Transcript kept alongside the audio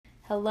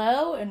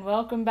Hello and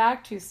welcome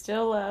back to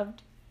Still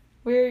Loved.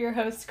 We're your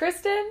hosts,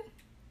 Kristen.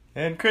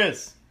 And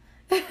Chris.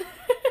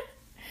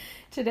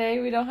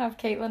 Today we don't have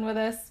Caitlin with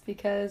us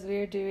because we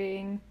are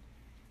doing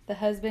the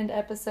husband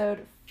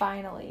episode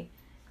finally.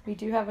 We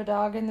do have a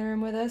dog in the room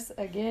with us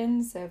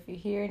again, so if you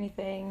hear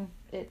anything,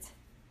 it's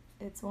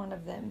one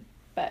of them.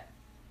 But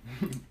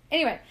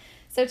anyway,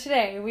 so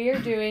today we are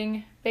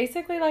doing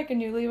basically like a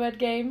newlywed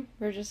game.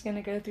 We're just going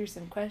to go through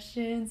some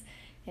questions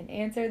and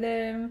answer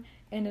them,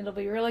 and it'll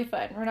be really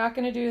fun. We're not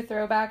going to do a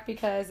throwback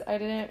because I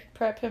didn't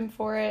prep him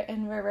for it,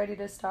 and we're ready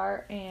to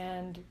start,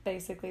 and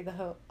basically the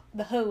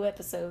whole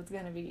episode's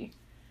going to be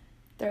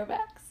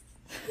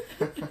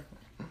throwbacks.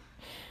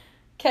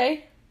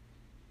 Okay?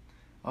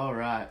 All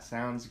right,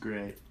 sounds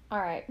great. All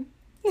right.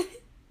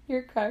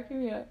 You're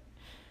cracking me up.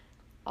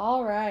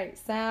 All right,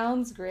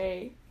 sounds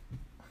great.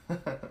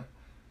 If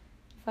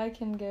I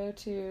can go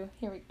to...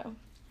 Here we go.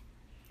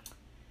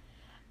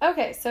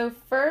 Okay, so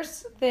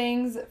first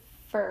things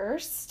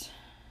first.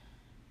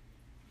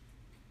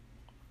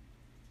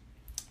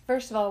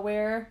 First of all,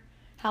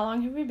 how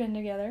long have we been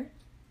together?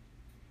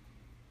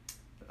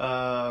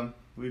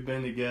 We've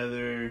been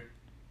together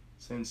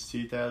since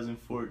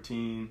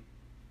 2014,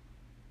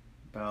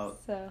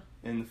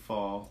 in the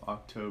fall,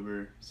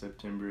 October,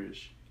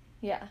 September-ish.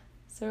 Yeah,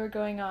 so we're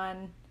going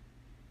on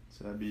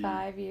so that'd be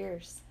 5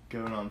 years.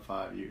 Going on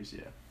 5 years,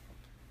 yeah.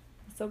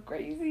 So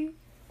crazy.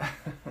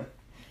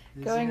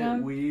 Isn't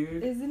it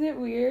weird? Isn't it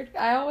weird?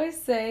 I always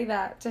say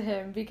that to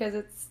him because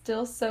it's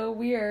still so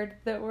weird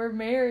that we're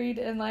married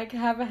and like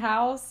have a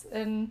house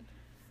and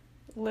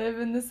live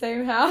in the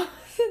same house.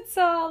 And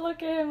so I'll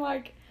look at him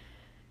like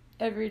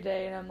every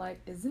day and I'm like,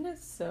 isn't it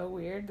so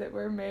weird that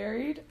we're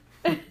married?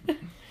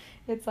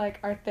 It's like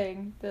our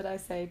thing that I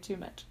say too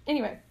much.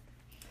 Anyway,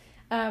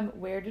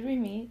 where did we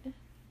meet?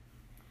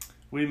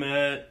 We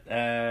met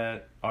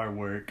at our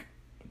work,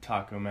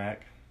 Taco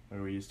Mac,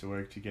 where we used to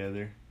work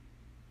together.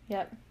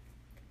 Yep.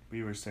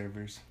 We were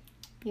servers.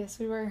 Yes,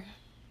 we were.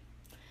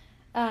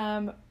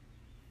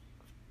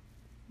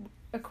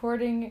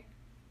 According,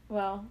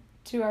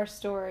 to our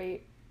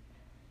story,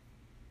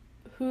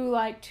 who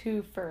liked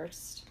who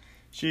first?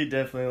 She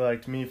definitely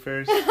liked me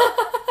first.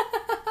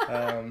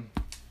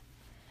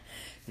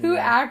 Who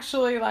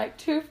actually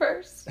liked who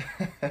first?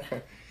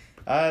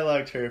 I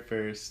liked her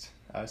first.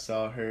 I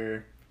saw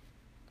her.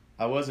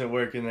 I wasn't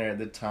working there at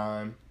the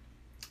time.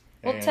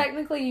 Well,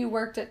 technically you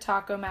worked at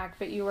Taco Mac,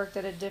 but you worked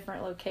at a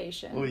different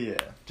location. Well,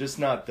 yeah. Just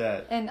not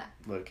that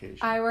location.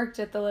 I worked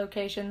at the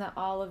location that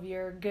all of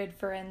your good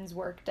friends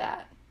worked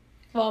at.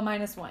 Well,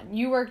 minus one.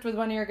 You worked with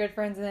one of your good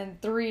friends, and then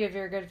 3 of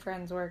your good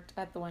friends worked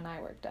at the one I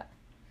worked at.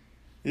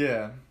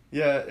 Yeah.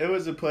 Yeah, it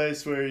was a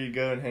place where you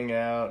go and hang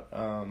out.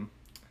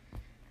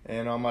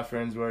 And all my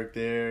friends worked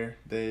there.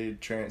 They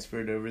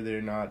transferred over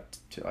there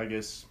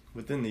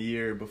within the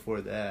year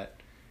before that.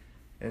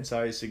 And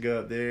so I used to go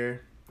up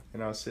there,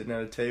 and I was sitting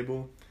at a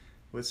table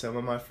with some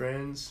of my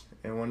friends,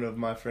 and one of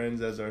my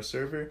friends as our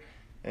server,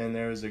 and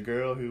there was a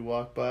girl who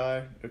walked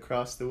by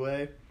across the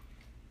way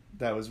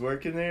that was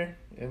working there,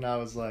 and I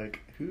was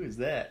like, who is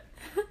that?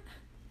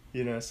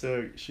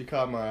 So she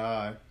caught my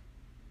eye.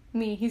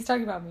 Me. He's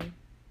talking about me.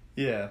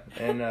 Yeah,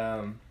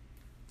 and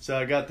so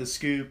I got the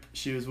scoop.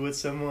 She was with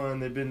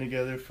someone. They've been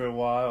together for a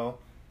while,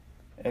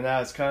 and I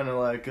was kind of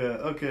like,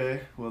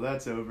 okay, well,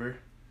 that's over.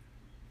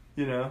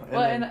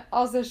 And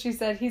also she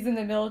said he's in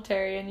the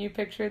military, and you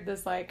pictured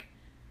this, like,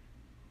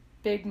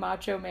 big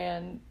macho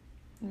man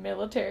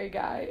military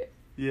guy.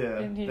 Yeah,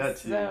 and he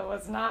so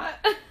was not.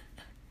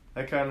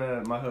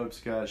 My hopes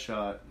got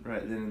shot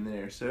right then and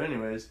there. So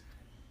anyways,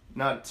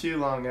 not too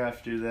long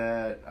after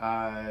that,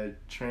 I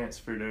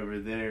transferred over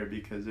there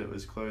because it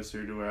was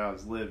closer to where I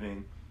was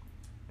living,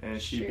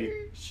 and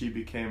she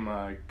became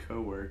my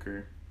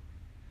coworker.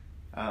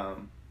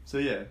 So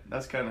yeah,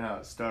 that's kind of how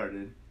it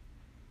started.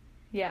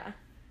 Yeah.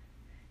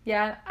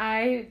 Yeah,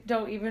 I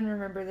don't even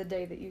remember the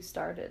day that you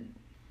started.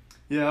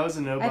 Yeah, I was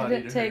a nobody to her. I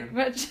didn't take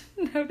much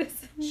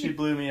notice of She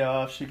blew me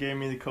off. She gave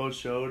me the cold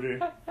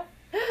shoulder.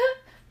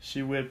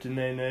 She whipped and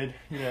nay-nayed,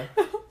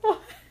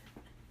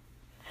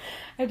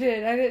 I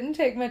did. I didn't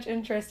take much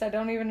interest. I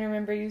don't even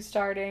remember you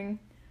starting.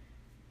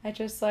 I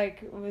just,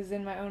 was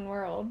in my own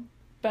world.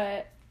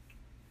 But...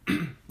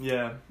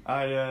 Yeah,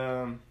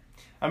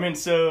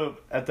 so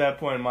at that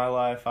point in my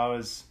life, I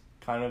was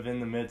kind of in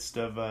the midst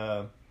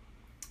of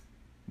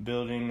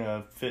building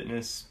a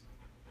fitness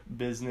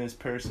business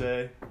per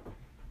se.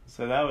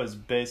 So that was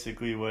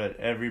basically what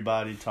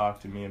everybody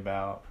talked to me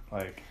about.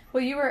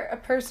 Well, you were a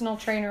personal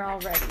trainer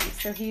already,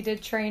 so he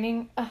did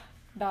training.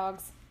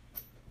 Dogs.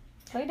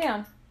 Lay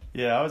down.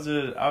 Yeah, I was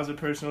a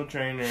personal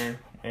trainer,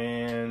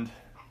 and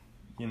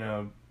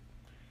that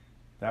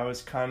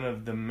was kind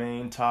of the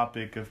main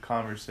topic of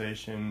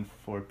conversation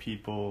for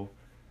people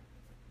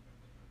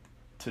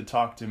to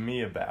talk to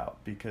me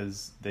about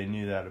because they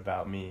knew that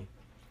about me.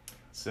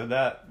 So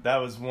that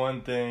was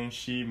one thing.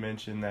 She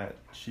mentioned that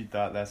she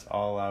thought that's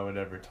all I would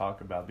ever talk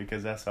about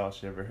because that's all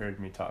she ever heard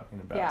me talking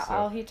about. Yeah,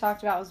 all he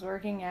talked about was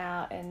working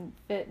out and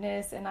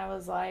fitness, and I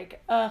was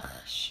like, ugh,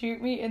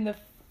 shoot me in the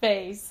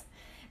face.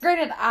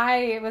 Granted,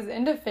 I was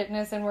into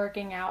fitness and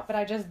working out, but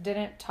I just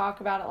didn't talk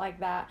about it like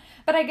that.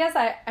 But I guess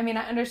I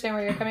understand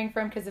where you're coming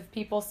from, because if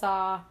people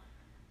saw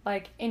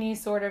like any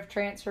sort of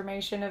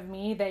transformation of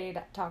me,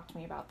 they'd talk to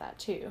me about that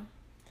too.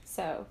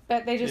 So,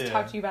 but they just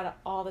talk to you about it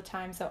all the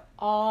time. So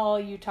all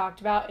you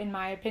talked about, in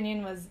my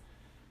opinion, was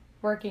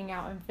working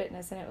out and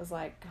fitness, and it was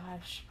like,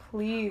 gosh,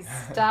 please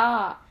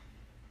stop.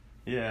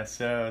 Yeah,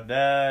 so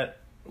that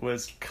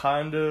was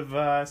kind of,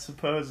 I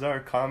suppose, our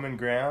common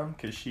ground,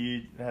 because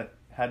she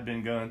had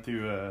been going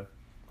through a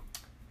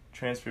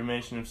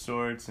transformation of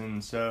sorts,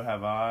 and so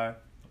have I,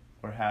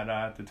 or had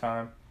I at the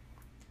time.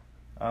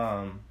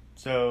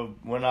 So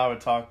when I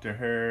would talk to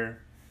her,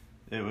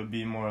 it would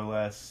be more or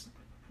less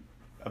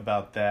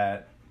about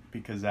that,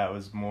 because that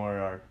was more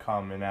our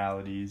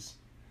commonalities.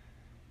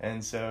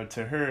 And so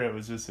to her, it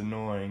was just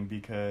annoying,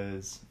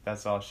 because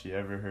that's all she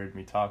ever heard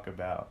me talk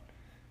about.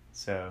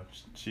 So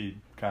she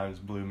kind of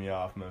just blew me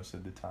off most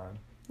of the time.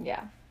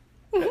 Yeah.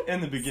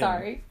 In the beginning.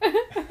 Sorry.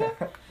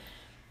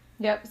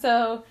 Yep.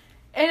 So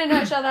in a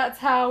nutshell, that's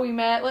how we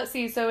met. Let's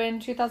see. So in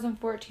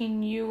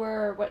 2014, you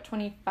were,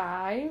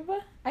 25,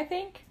 I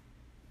think?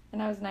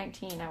 And I was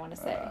 19, I want to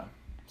say.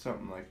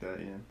 Something like that,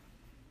 yeah.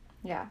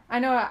 Yeah.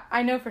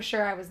 I know for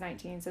sure I was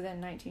 19. So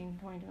then 19,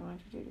 20, 21,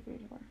 22,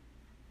 23, 24.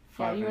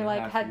 Yeah, you were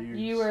like,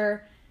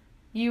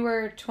 you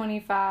were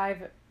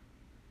 25,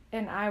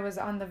 and I was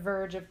on the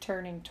verge of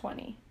turning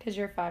 20, because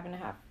you're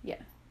 5.5. Yeah.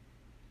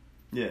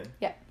 Yeah.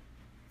 Yeah.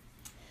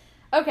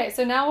 Okay,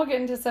 so now we'll get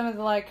into some of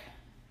the, like,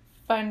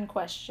 fun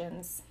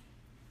questions.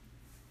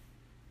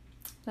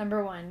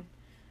 Number 1.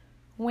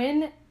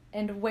 When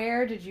and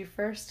where did you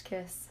first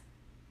kiss?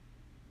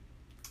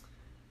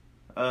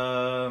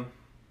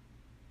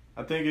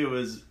 I think it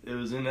was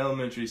in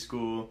elementary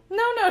school. No.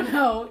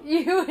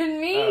 You and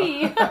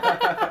me.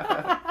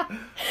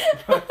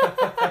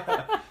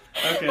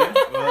 Okay,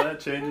 well, that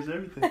changes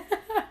everything.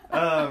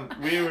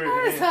 We were...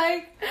 I was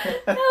like,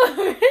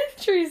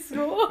 elementary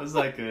school. It was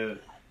like a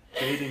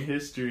dating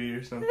history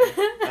or something.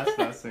 That's what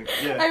I was thinking.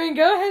 Yeah. I mean,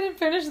 go ahead and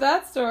finish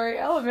that story.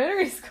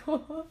 Elementary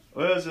school.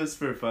 Well, it was just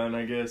for fun,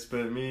 I guess.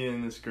 But me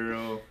and this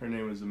girl, her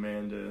name was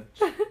Amanda.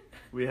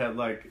 We had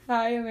like...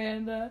 Hi,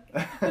 Amanda.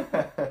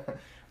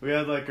 We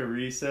had like a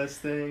recess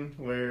thing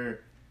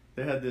where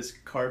they had this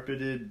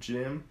carpeted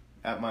gym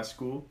at my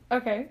school.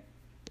 Okay.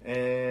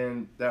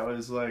 And that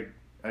was like,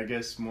 I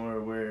guess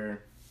more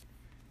where...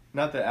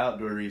 Not the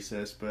outdoor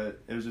recess, but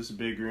it was just a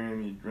big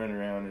room. You'd run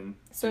around and...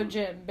 So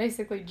gym.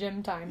 Basically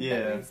gym time.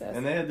 Yeah. Recess.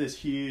 And they had this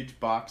huge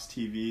box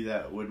TV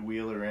that would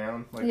wheel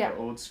around. Like the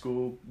old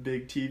school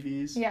big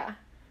TVs. Yeah.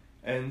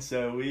 And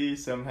so we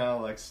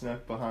somehow like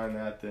snuck behind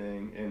that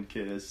thing and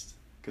kissed.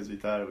 Because we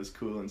thought it was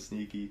cool and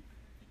sneaky.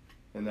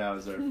 And that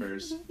was our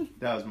first...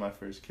 That was my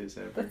first kiss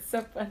ever. That's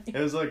so funny. It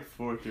was like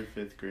 4th or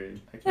 5th grade.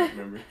 I can't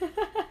remember.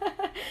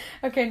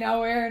 Okay, now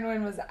where and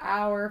when was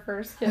our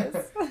first kiss?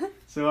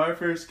 So our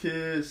first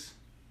kiss...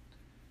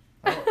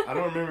 I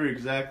don't remember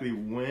exactly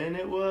when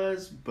it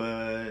was,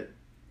 but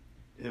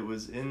it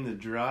was in the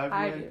driveway.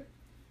 I do.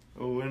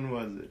 Well, when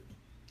was it?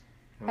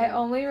 I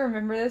only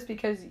remember this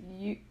because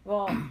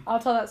I'll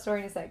tell that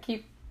story in a sec.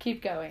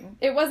 Keep going.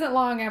 It wasn't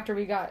long after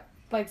we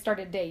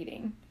started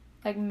dating.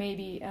 Like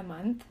maybe a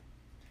month.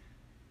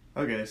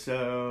 Okay,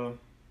 so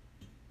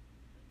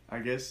I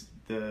guess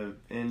the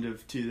end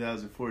of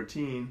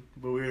 2014,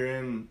 but we were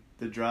in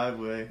the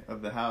driveway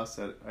of the house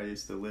that I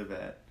used to live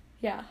at.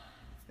 Yeah.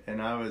 And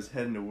I was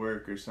heading to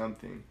work or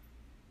something.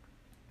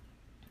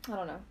 I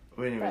don't know.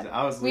 Well, anyways, but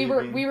I was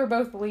leaving. We were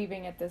both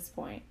leaving at this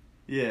point.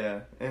 Yeah,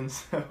 and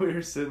so we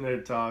were sitting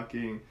there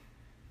talking,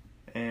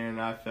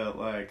 and I felt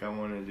like I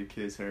wanted to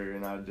kiss her,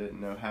 and I didn't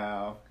know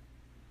how.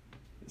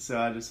 So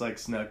I just like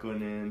snuck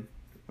one in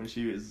when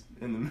she was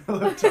in the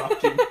middle of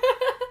talking,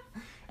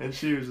 and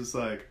she was just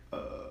like,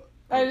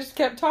 I just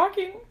kept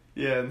talking.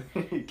 Yeah,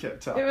 and he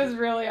kept talking. It was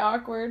really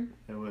awkward.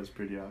 It was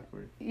pretty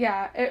awkward.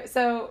 Yeah.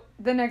 So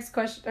the next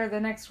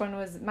one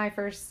was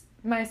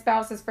my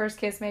spouse's first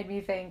kiss made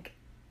me think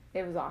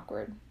it was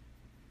awkward.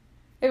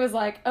 It was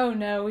like, oh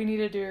no, we need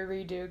to do a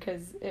redo,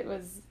 because it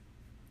was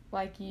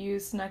like you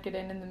snuck it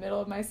in the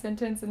middle of my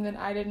sentence, and then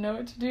I didn't know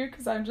what to do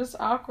because I'm just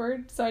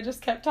awkward, so I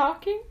just kept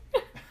talking.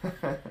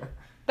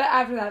 But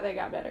after that, they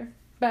got better.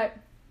 But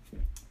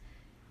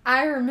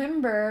I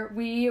remember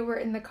we were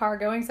in the car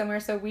going somewhere,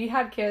 so we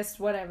had kissed,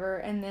 whatever,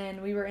 and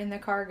then we were in the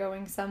car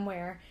going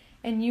somewhere,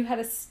 and you had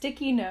a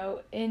sticky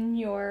note in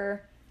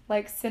your,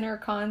 like, center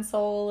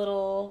console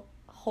little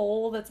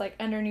hole that's, like,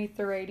 underneath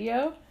the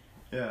radio.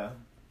 Yeah.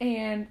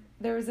 And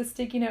there was a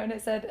sticky note, and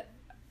it said,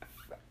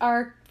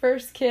 our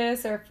first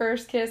kiss or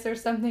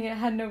something. It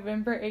had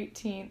November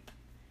 18th.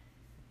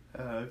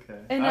 Oh, okay.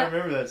 And I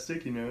remember that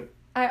sticky note.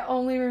 I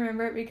only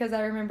remember it because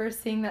I remember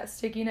seeing that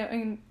sticky note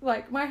and,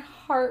 like, my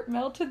heart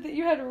melted that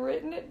you had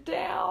written it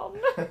down.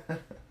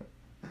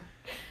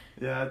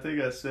 Yeah, I think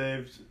I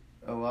saved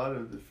a lot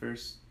of the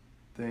first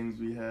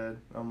things we had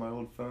on my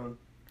old phone.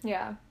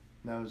 Yeah.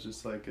 That was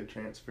just like a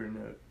transfer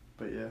note,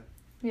 but yeah.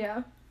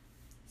 Yeah.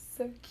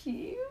 So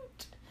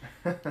cute.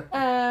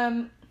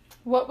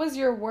 What was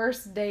your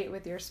worst date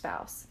with your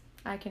spouse?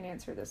 I can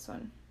answer this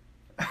one.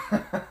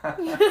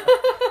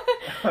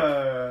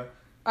 uh,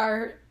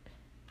 Our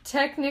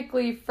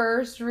technically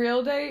first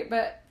real date,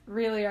 but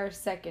really our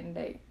second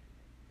date.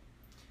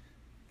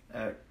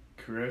 At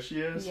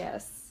Carocchio's?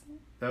 Yes.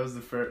 That was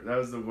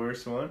the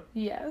worst one?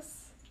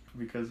 Yes.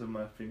 Because of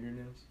my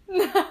fingernails?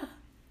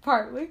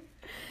 Partly.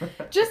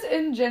 Just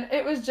in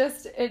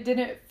it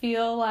didn't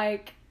feel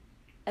like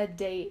a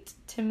date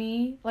to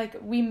me. Like,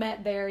 we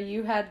met there,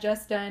 you had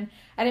just done,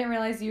 I didn't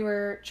realize you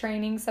were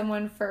training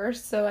someone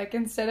first, so like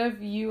instead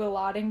of you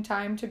allotting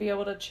time to be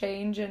able to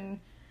change and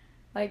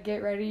like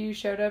get ready, you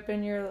showed up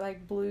in your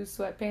like blue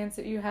sweatpants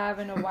that you have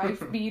and a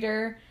wife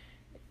beater,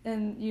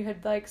 and you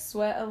had like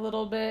sweat a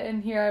little bit,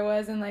 and here I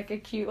was in like a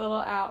cute little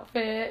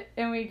outfit,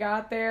 and we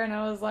got there and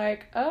I was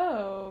like,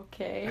 oh,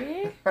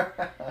 okay.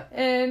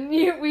 And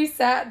we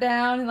sat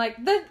down, and like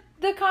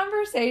the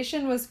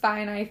conversation was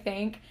fine, I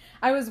think.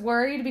 I was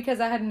worried because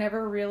I had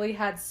never really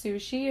had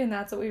sushi, and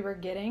that's what we were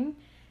getting.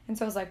 And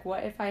so I was like,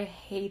 what if I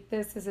hate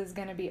this? This is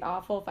going to be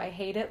awful if I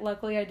hate it.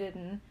 Luckily, I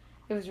didn't.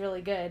 It was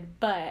really good.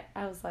 But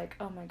I was like,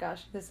 oh my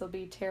gosh, this will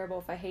be terrible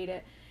if I hate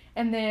it.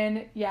 And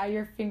then, yeah,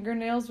 your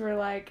fingernails were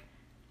like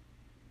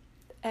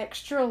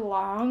extra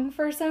long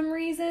for some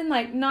reason.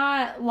 Like,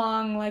 not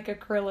long like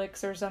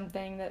acrylics or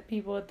something that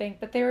people would think,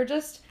 but they were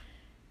just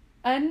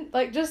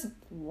just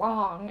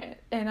long.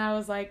 And I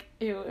was like,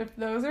 ew, if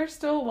those are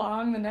still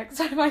long the next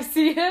time I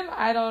see him,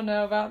 I don't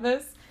know about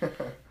this.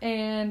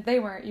 And they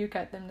weren't. You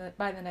cut them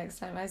by the next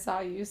time I saw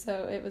you,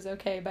 so it was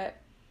okay. But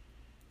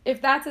if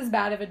that's as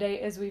bad of a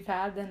date as we've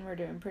had, then we're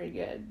doing pretty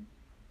good.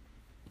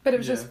 But it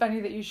was just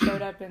funny that you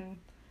showed up in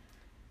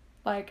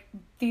like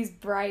these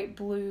bright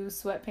blue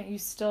sweatpants. You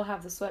still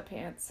have the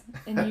sweatpants,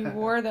 and you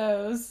wore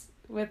those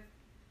with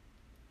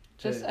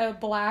just a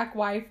black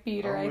wife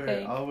beater. I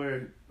think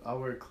I'll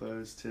wear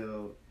clothes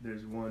till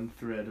there's one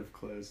thread of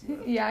clothes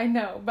left. Yeah, I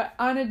know. But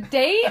on a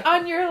date,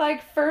 on your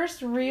like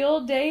first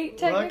real date,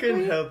 technically. Well, I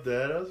couldn't help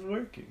that. I was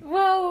working.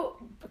 Well,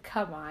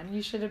 come on.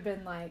 You should have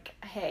been like,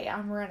 hey,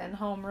 I'm running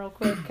home real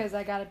quick because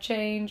I got to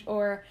change,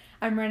 or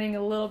I'm running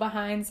a little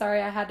behind.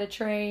 Sorry, I had to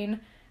train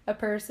a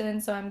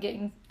person, so I'm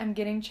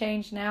getting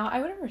changed now.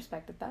 I would have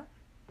respected that.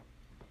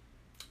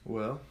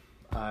 Well,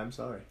 I'm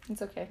sorry.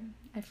 It's okay.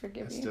 I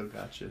forgive you. I still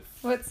got you.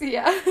 What's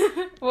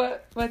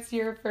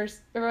your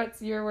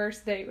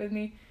worst date with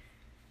me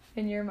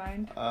in your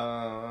mind?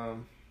 I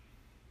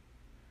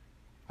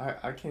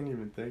can't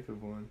even think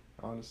of one,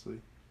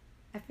 honestly.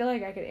 I feel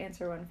like I could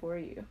answer one for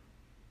you.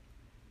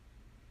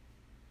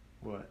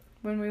 What?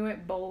 When we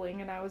went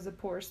bowling and I was a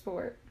poor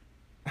sport.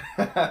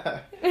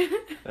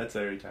 That's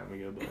every time we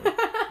go bowling.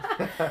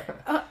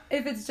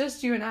 If it's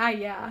just you and I,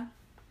 yeah.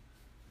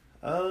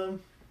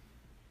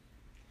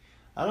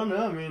 I don't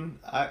know. I mean,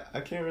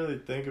 I can't really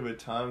think of a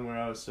time where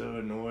I was so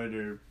annoyed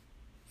or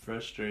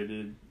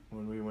frustrated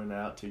when we went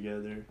out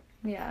together.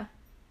 Yeah.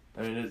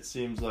 I mean, it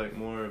seems like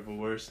more of a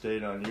worse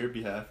date on your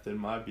behalf than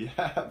my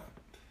behalf.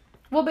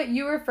 Well, but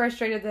you were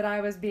frustrated that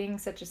I was being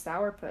such a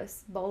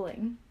sourpuss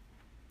bowling.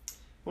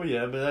 Well,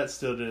 yeah, but that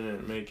still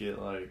didn't make it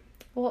like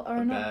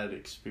bad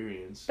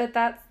experience. But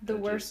that's the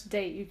worst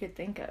date you could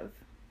think of.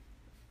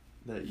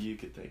 That you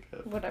could think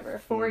of. Whatever,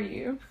 for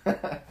you.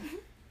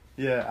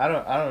 Yeah, I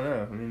don't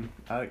know. I mean,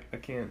 I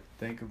can't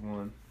think of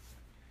one.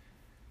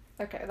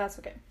 Okay, that's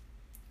okay.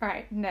 All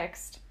right,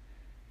 next.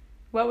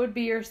 What would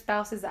be your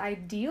spouse's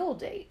ideal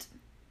date?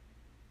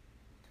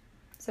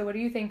 So what do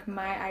you think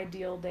my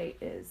ideal date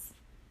is?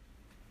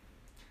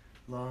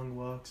 Long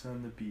walks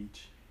on the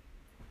beach.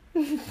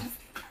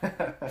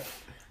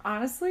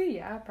 Honestly,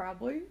 yeah,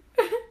 probably.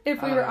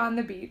 If we were on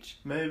the beach.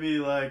 Maybe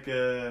like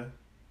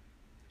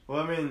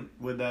well, I mean,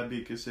 would that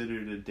be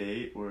considered a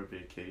date or a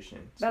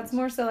vacation? That's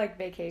more so like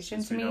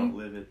vacation to me. We don't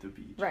live at the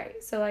beach.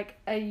 Right. So like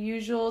a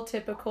usual,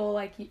 typical,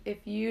 like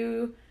if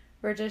you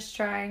were just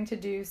trying to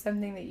do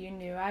something that you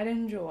knew I'd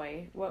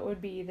enjoy, what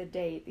would be the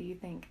date that you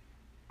think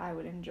I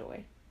would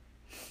enjoy?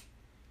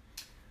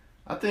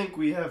 I think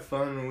we have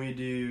fun when we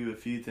do a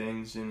few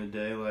things in a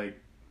day. Like,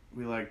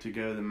 we like to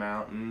go to the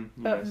mountain.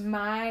 But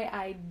my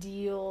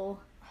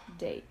ideal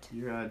date.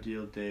 Your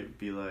ideal date would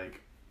be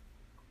like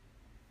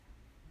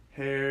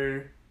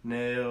hair,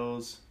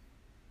 nails,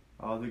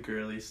 all the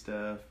girly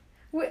stuff.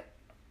 Wait,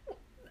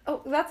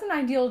 oh, that's an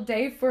ideal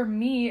day for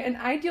me. An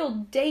ideal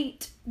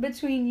date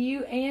between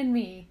you and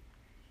me.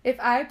 If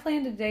I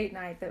planned a date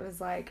night that was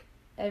like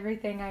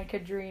everything I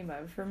could dream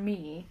of for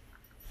me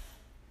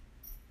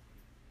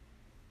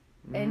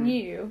and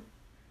you,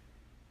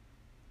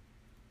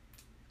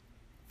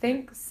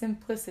 think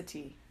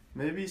simplicity.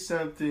 Maybe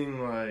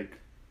something like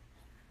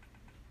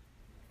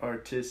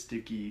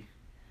artistic-y.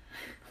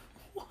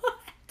 What?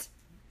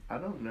 I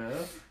don't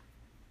know.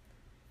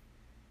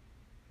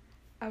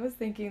 I was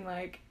thinking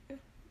like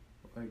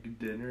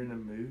dinner and a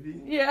movie?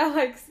 Yeah,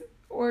 like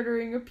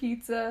ordering a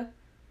pizza,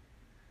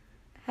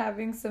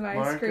 having some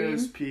ice cream.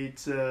 Marco's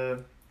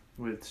Pizza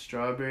with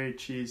strawberry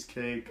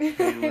cheesecake,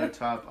 Halo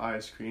Top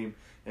ice cream,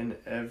 and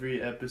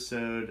every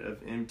episode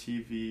of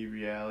MTV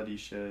reality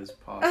shows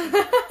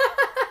possible.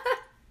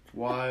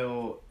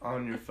 While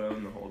on your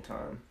phone the whole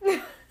time.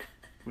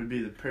 would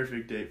be the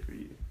perfect date for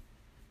you.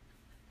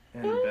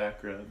 And a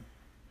back rub.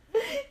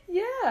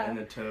 Yeah. And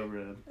a toe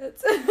rub.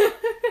 That's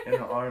And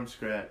an arm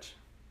scratch.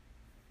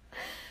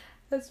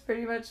 That's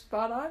pretty much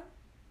spot on.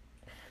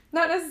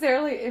 Not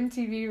necessarily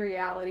MTV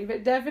reality,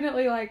 but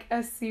definitely like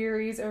a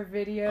series or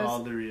videos.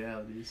 All the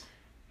realities.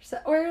 So,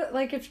 or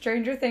like if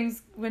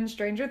when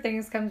Stranger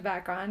Things comes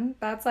back on,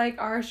 that's like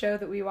our show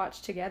that we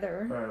watch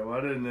together. Alright, well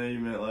I didn't know you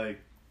meant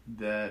like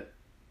that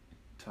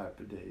type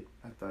of date.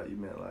 I thought you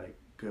meant like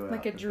go out.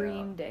 Like a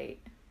dream date.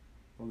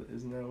 Well,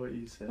 isn't that what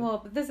you said? Well,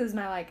 but this is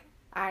my like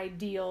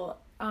ideal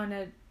on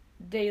a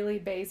daily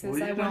basis.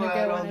 Well, I want to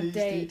go on a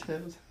date.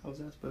 Details? How was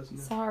I supposed to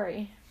know?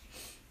 Sorry.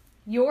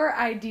 Your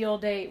ideal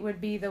date would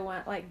be the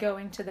one like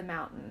going to the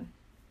mountain.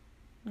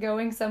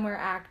 Going somewhere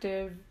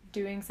active,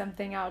 doing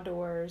something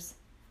outdoors.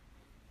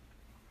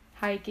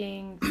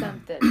 Hiking,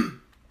 something.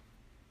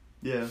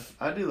 Yeah,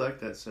 I do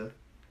like that stuff.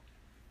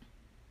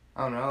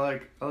 I don't know.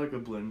 I like a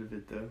blend of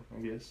it though.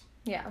 I guess.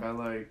 Yeah. I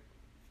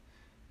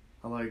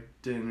like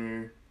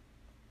dinner,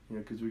 you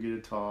know, because we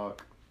get to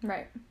talk.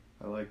 Right.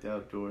 I like the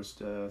outdoor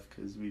stuff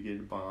because we get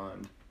to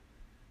bond.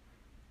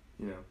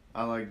 You know,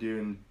 I like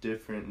doing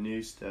different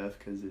new stuff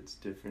because it's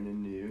different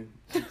and new.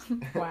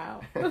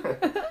 Wow.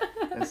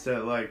 And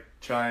so, like,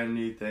 trying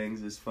new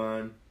things is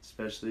fun,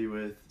 especially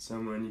with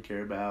someone you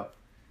care about.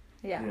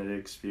 Yeah. You know, to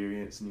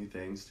experience new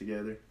things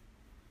together.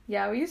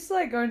 Yeah, we used to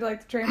like going to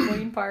like the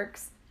trampoline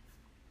parks,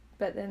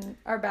 but then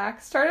our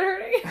backs started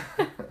hurting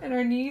and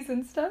our knees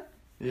and stuff.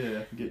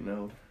 Yeah, getting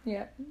old.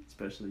 Yeah.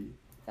 Especially you.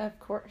 Of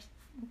course.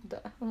 Duh.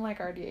 I'm like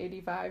already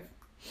 85.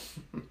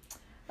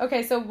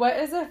 Okay, so what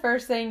is the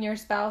first thing your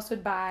spouse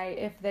would buy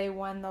if they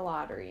won the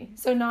lottery?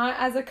 So not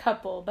as a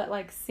couple, but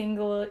like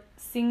singularly.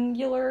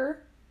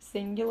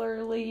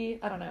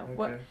 I don't know. Okay.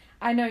 What?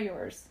 I know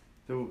yours.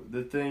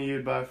 The thing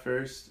you'd buy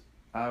first,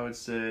 I would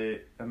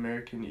say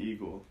American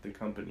Eagle, the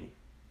company.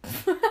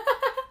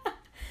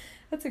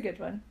 That's a good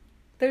one.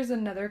 There's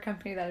another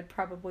company that I'd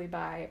probably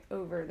buy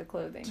over the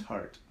clothing.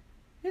 Tarte.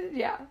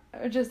 Yeah,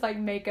 or just like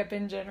makeup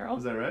in general.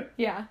 Is that right?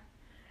 Yeah.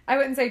 I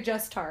wouldn't say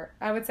just Tarte.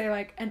 I would say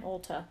like an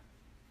Ulta.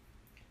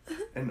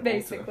 An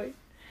Basically. Ulta.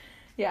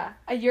 Yeah.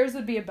 Yours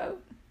would be a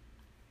boat.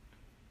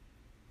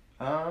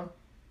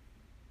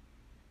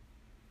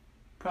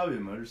 Probably a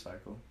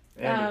motorcycle.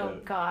 And a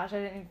boat. Gosh, I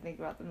didn't even think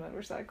about the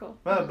motorcycle.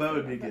 Well, a boat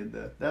would be good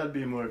though. That would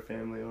be more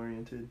family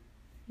oriented.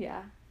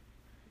 Yeah.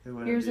 It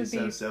wouldn't Yours be would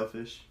so be-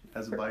 selfish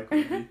as a bike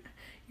would be.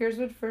 Yours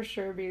would for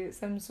sure be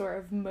some sort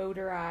of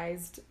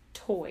motorized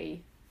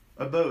toy.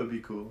 A boat would be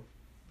cool.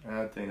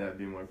 I think that'd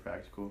be more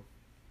practical.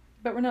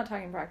 But we're not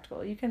talking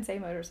practical. You can say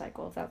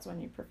motorcycle if that's one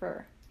you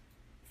prefer.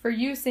 For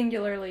you,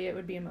 singularly, it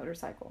would be a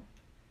motorcycle.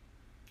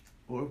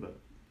 Or a boat.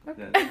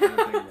 Okay. No, I don't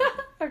think about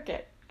that.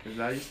 Okay. Because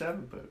I used to have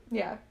a boat.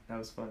 Yeah. That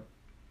was fun.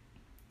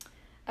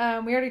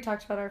 We already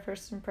talked about our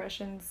first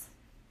impressions.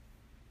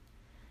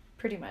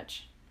 Pretty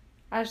much.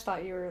 I just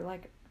thought you were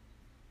like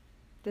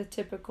the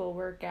typical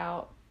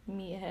workout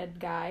meathead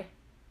guy.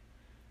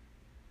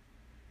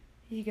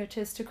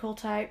 Egotistical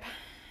type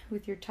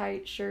with your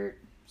tight shirt.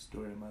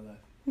 Story of my life.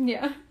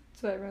 Yeah.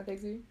 That's what everyone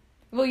thinks of you.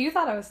 Well, you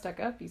thought I was stuck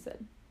up, you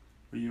said.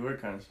 Well, you were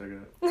kind of stuck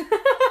up.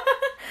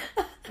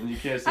 And you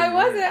can't say I you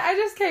wasn't. weren't. I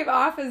just came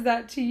off as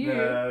that to you.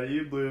 No,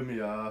 you blew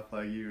me off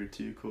like you were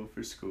too cool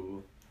for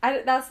school.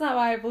 That's not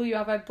why I blew you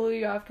off. I blew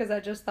you off because I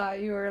just thought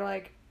you were,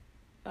 like,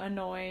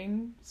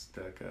 annoying.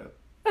 Stuck up.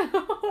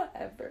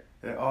 Whatever.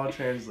 It all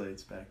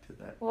translates back to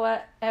that.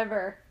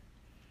 Whatever.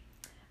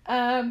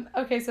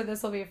 Okay, so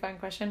this will be a fun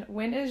question.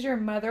 When is your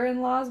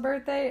mother-in-law's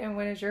birthday and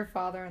when is your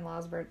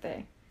father-in-law's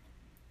birthday?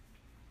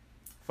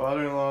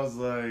 Father-in-law's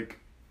like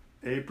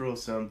April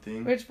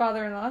something. Which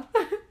father-in-law?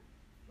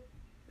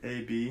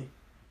 AB.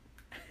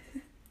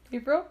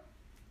 April?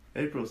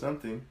 April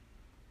something.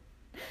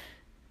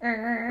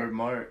 Or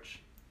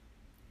March.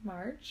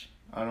 March?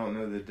 I don't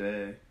know the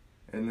day.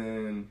 And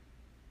then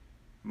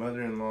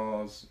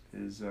mother-in-law's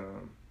is I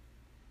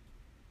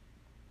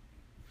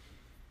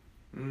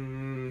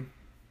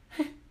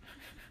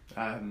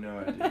have no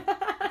idea.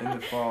 In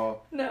the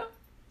fall. No.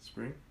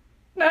 Spring?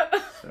 No.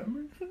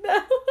 Summer?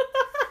 No.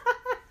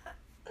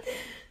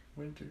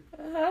 Winter.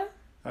 Uh-huh.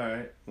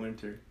 Alright,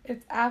 winter.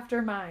 It's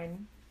after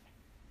mine.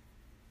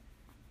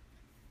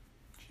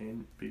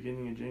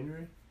 Beginning of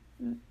January?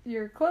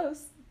 You're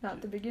close.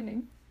 Not the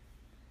beginning.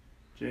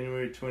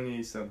 January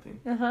 20 something.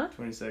 Uh-huh.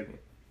 22nd.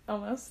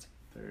 Almost.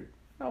 3rd.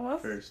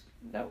 Almost. 1st.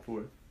 Nope.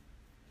 4th.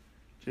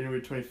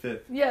 January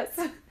 25th. Yes.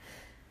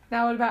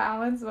 Now what about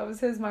Alan's? What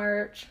was his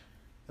March?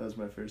 That was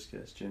my first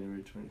guess.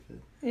 January 25th.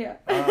 Yeah.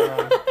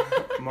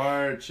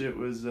 March, it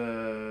was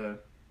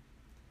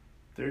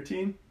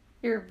 13?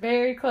 You're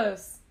very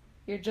close.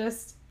 You're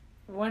just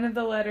one of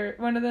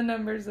the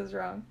numbers is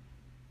wrong.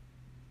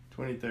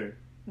 23rd.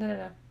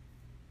 No.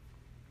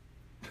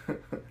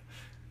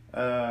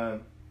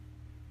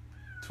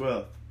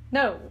 12th.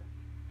 No.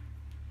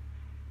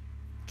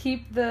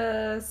 Keep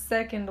the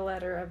second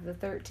letter of the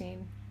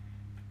 13.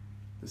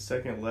 The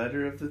second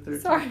letter of the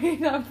 13th? Sorry,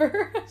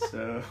 number.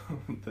 So,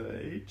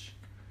 the H.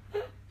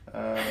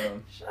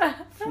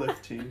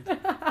 15.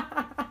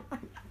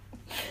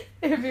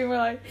 It'd be more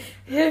like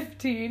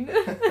 15.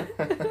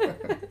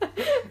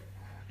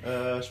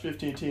 It's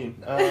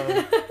 15.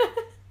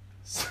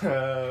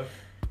 So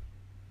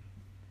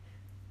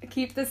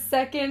keep the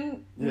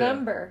second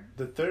number.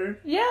 The 3rd?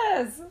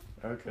 Yes.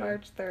 Okay.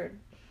 March 3rd.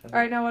 All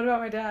right, now what about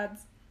my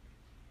dad's?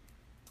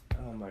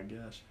 Oh my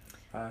gosh.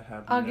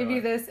 I'll give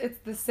you this. It's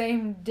the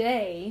same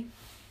day,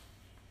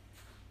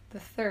 the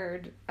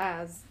 3rd,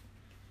 as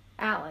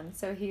Alan.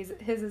 So his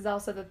is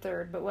also the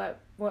 3rd, but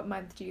what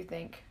month do you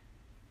think?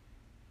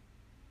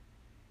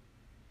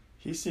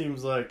 He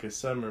seems like a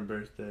summer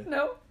birthday.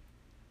 No.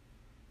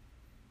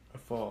 A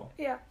fall.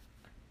 Yeah.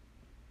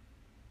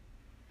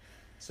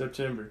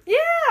 September.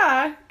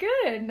 Yeah,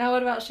 good. Now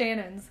what about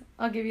Shannon's?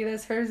 I'll give you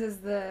this. Hers is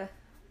the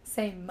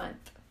same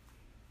month.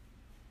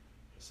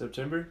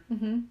 September?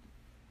 Mm-hmm.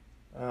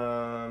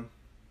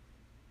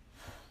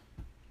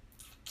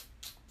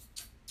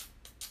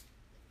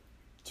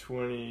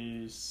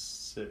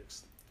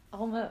 26th.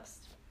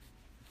 Almost.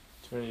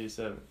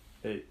 27th.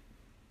 8th.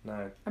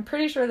 9th. I'm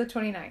pretty sure the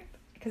 29th,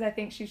 because I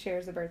think she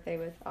shares a birthday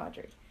with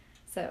Audrey.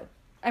 So,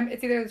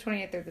 it's either the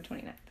 28th or the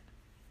 29th.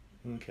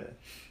 Okay.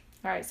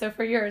 All right, so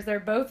for yours, they're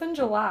both in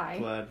July.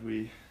 Glad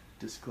we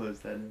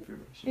disclosed that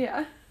information.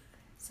 Yeah.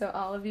 So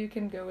all of you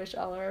can go wish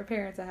all of our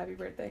parents a happy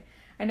birthday.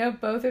 I know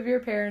both of your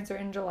parents are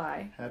in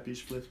July. Happy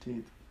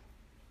 15th.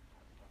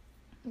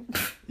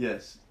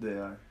 Yes, they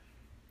are.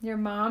 Your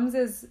mom's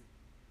is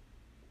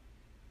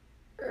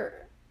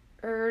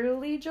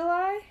early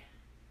July?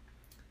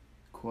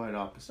 Quite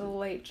opposite.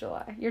 Late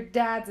July. Your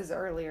dad's is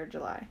earlier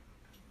July.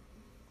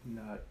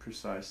 Not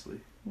precisely.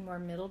 More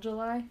middle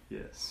July?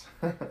 Yes.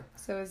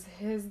 So is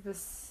his the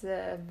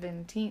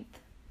 17th?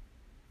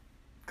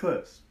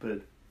 Close,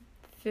 but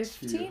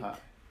 15th? too high.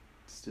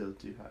 Still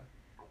too high.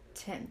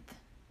 10th.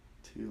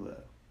 Too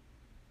low.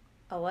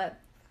 11th.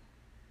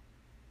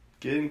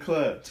 Getting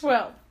close.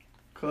 12th.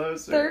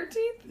 Closer.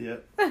 13th?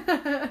 Yep.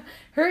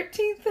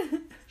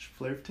 13th?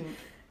 15th.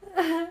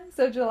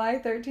 So July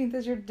 13th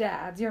is your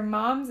dad's. Your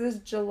mom's is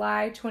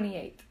July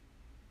 28th.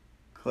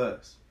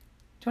 Close.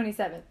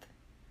 27th.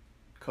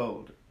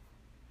 Cold.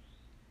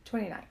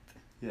 29th.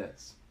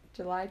 Yes.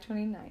 July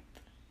 29th.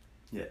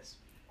 Yes.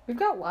 We've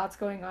got lots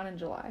going on in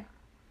July.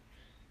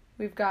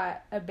 We've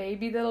got a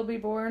baby that'll be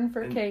born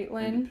for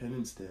Caitlin.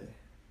 Independence Day.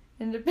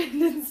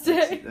 Independence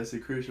Day. That's a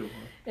crucial one.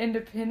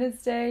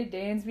 Independence Day.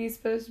 Dansby's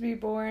supposed to be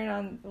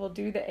born we'll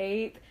do the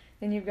 8th.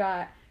 Then you've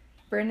got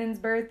Brendan's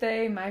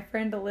birthday, my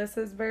friend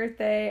Alyssa's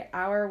birthday,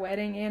 our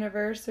wedding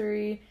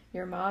anniversary,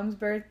 your mom's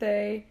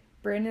birthday,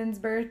 Brendan's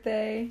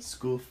birthday.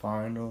 School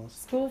finals.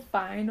 School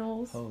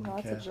finals. Holy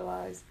Lots cow. of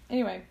Julys.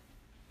 Anyway.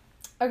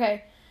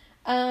 Okay.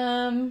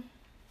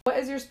 What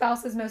is your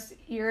spouse's most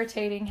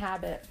irritating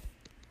habit?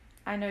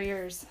 I know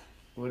yours.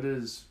 What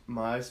is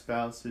my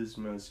spouse's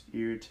most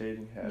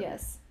irritating habit?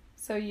 Yes.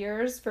 So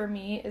yours for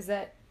me is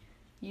that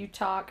you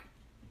talk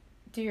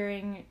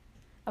during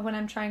when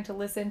I'm trying to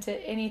listen to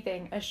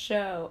anything, a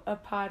show, a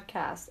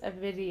podcast, a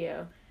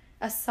video,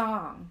 a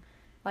song.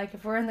 Like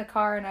if we're in the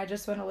car and I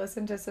just want to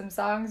listen to some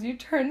songs, you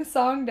turn the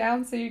song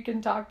down so you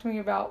can talk to me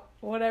about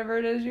whatever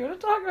it is you want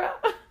to talk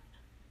about.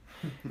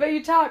 But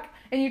you talk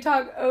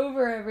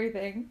over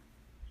everything.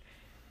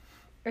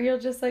 Or you'll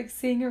just like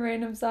sing a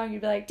random song.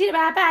 You'd be like,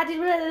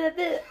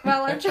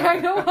 while I'm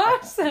trying to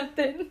watch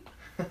something.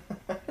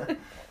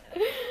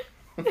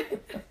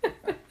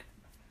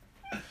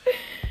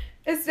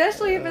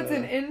 Especially if it's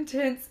an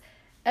intense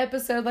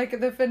episode, like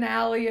the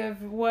finale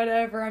of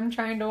whatever I'm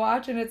trying to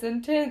watch, and it's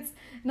intense.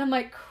 And I'm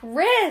like,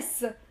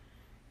 Chris,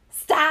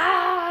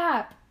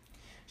 stop!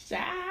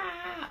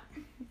 Stop!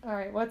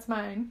 Alright, what's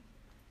mine?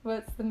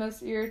 What's the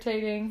most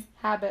irritating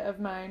habit of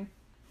mine?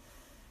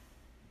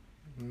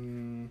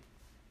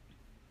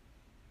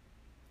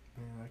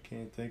 I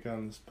can't think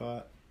on the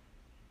spot.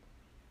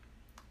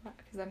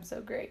 Because I'm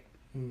so great.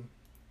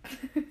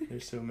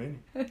 There's so many.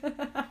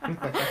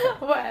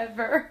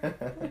 Whatever.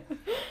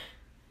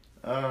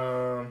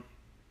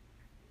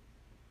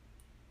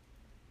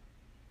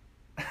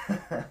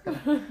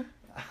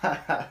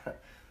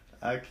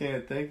 I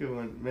can't think of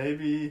one.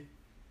 Maybe.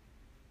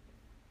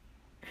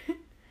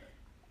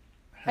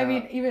 I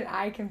mean, even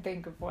I can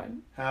think of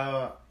one.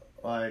 How,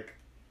 like,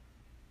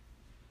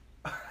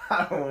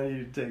 I don't want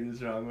you to take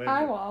this wrong way.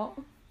 I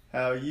won't.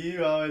 How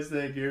you always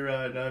think you're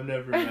right and I'm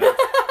never right.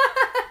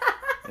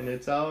 And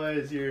it's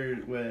always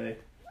your way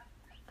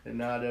and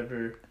not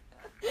ever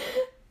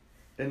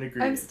in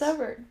agreement. I'm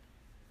stubborn.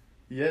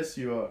 Yes,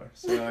 you are.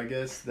 So I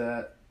guess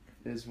that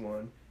is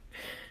one.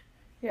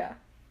 Yeah.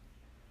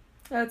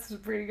 That's a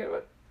pretty good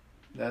one.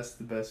 That's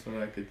the best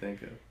one I could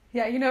think of.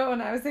 Yeah, you know,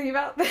 when I was thinking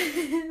about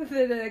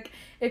that, like,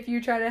 if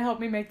you try to help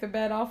me make the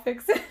bed, I'll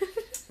fix it.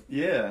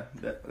 Yeah,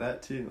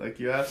 that too. Like,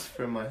 you ask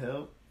for my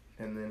help,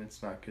 and then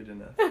it's not good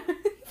enough.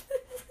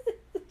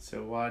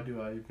 So why do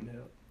I even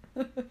help?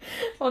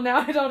 Well, now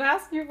I don't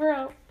ask you for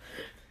help.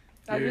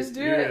 I just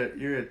do it.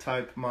 You're a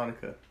type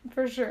Monica.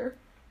 For sure.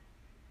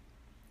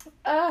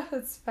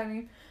 That's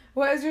funny.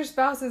 What is your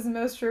spouse's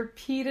most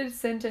repeated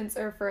sentence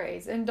or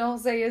phrase? And don't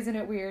say, isn't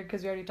it weird?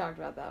 Because we already talked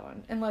about that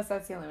one. Unless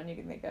that's the only one you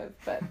can think of.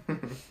 But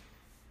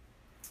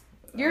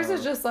yours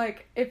is just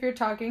like, if you're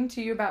talking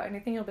to you about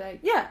anything, you'll be like,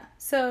 yeah,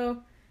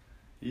 so.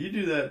 You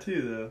do that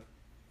too,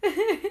 though.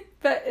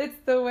 But it's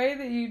the way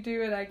that you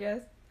do it, I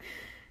guess.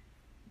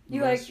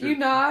 You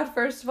nod,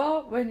 first of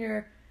all, when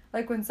you're,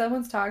 like, when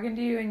someone's talking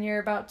to you and you're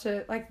about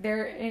to, like,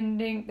 they're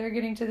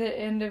getting to the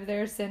end of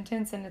their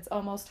sentence and it's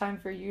almost time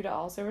for you to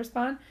also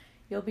respond,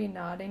 you'll be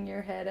nodding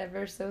your head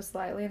ever so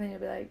slightly and then you'll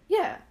be like,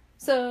 yeah,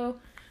 so.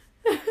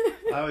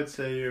 I would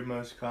say your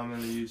most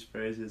commonly used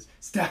phrase is,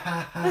 stop.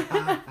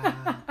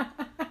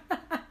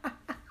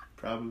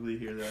 Probably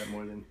hear that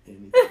more than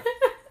anything.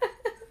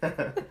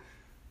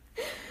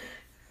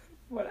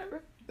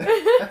 Whatever.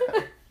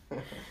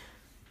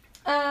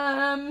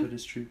 But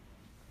it's true.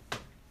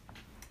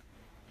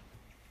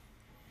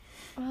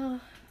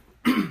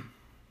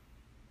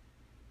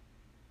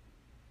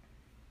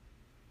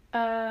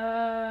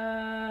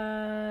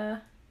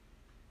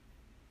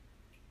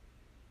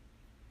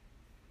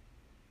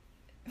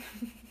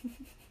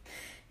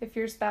 If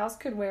your spouse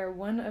could wear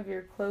one of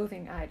your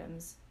clothing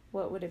items,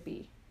 what would it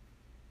be?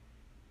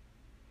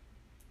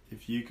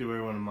 If you could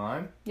wear one of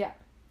mine? Yeah.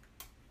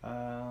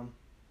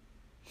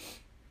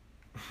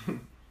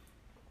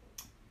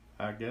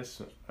 I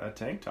guess a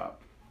tank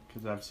top,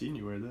 because I've seen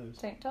you wear those.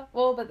 Tank top?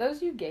 Well, but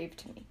those you gave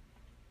to me.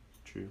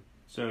 True.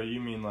 So you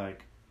mean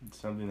like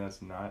something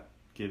that's not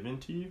given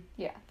to you?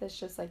 Yeah, that's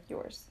just like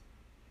yours.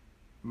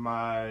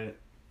 My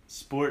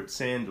sport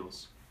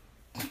sandals.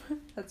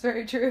 That's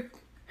very true.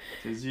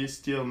 Because you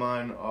steal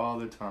mine all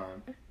the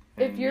time.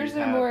 If yours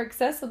are more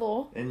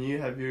accessible. And you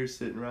have yours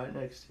sitting right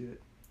next to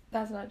it.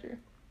 That's not true.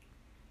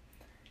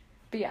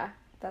 But yeah,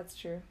 that's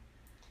true.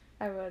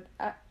 I would.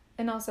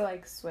 And also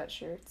like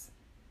sweatshirts.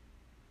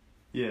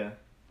 Yeah.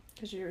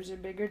 Because yours are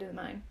bigger than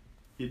mine.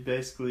 You'd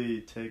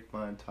basically take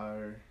my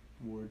entire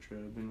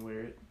wardrobe and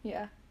wear it.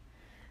 Yeah.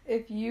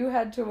 If you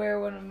had to wear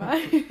one of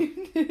mine.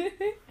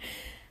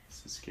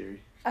 This is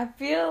scary. I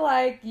feel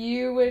like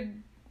you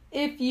would,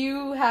 if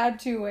you had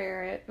to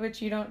wear it,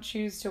 which you don't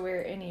choose to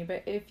wear any,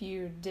 but if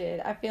you did,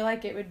 I feel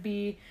like it would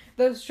be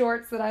those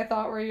shorts that I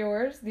thought were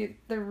yours. The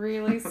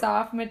really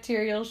soft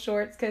material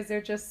shorts because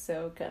they're just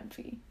so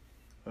comfy.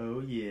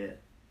 Oh, yeah.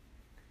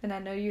 And I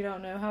know you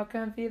don't know how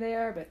comfy they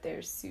are, but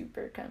they're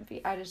super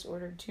comfy. I just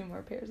ordered 2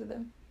 more pairs of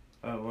them.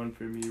 Oh, one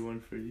for me, one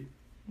for you?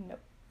 Nope.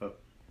 Oh.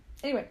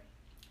 Anyway.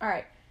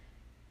 Alright.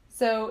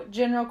 So,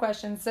 general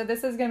questions. So,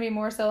 this is going to be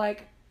more so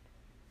like,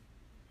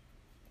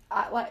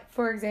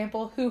 for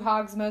example, who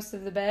hogs most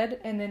of the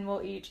bed? And then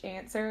we'll each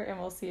answer,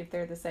 and we'll see if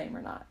they're the same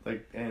or not.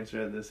 Like,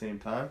 answer at the same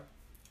time?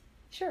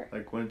 Sure.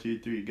 Like, 1, 2,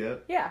 3, go?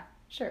 Yeah,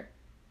 sure.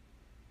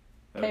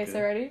 Okay, so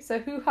ready? So,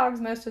 who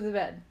hogs most of the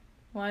bed?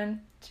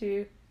 1,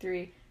 2,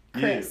 3.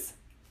 Chris.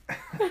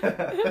 It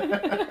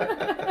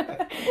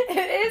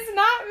is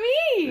not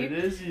me. It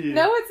is you.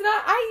 No, it's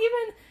not.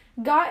 I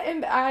even got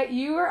in.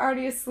 You were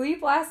already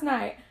asleep last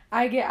night.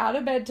 I get out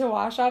of bed to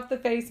wash off the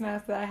face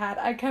mask that I had.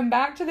 I come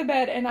back to the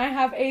bed and I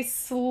have a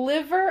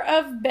sliver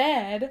of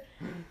bed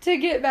to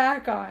get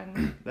back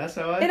on. That's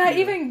how I And feel. I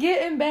even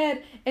get in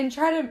bed and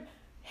try to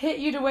hit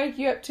you to wake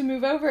you up to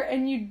move over,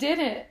 and you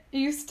didn't.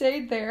 You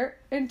stayed there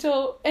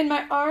until, and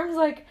my arm's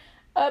like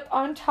up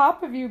on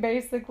top of you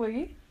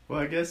basically. Well,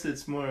 I guess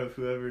it's more of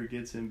whoever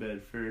gets in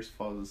bed first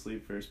falls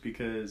asleep first,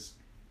 because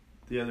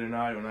the other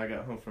night when I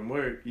got home from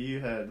work, you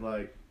had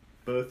like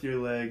both your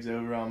legs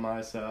over on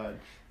my side.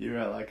 You were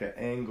at like an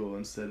angle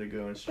instead of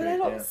going straight down.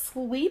 But I don't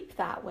sleep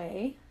that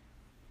way.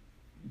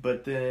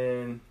 But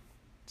then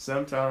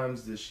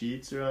sometimes the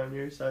sheets are on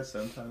your side,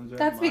 sometimes they're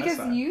That's on my because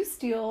side. you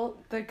steal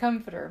the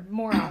comforter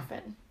more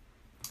often.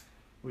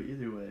 Well,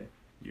 either way,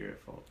 you're at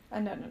fault.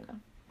 No.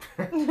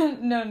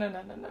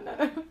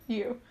 No.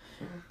 You.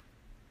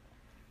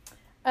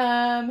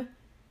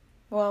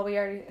 Well, we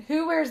already...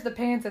 Who wears the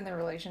pants in the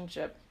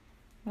relationship?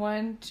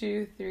 1,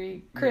 2,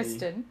 3.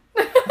 Kristen.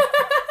 You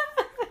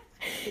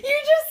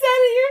just said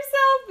it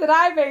yourself that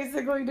I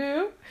basically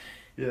do.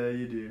 Yeah,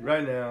 you do.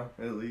 Right now,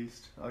 at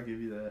least. I'll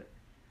give you that.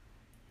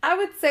 I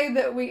would say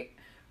that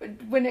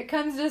when it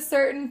comes to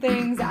certain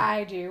things,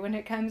 I do. When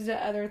it comes to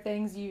other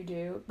things, you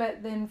do.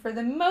 But then for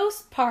the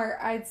most part,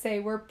 I'd say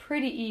we're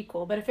pretty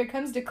equal. But if it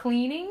comes to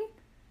cleaning...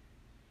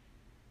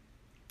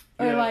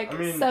 Or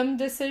some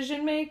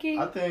decision making.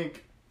 I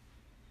think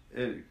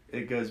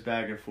it goes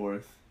back and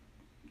forth,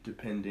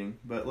 depending.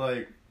 But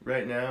like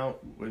right now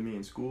with me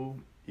in school,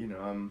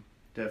 I'm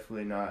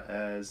definitely not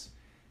as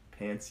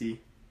pantsy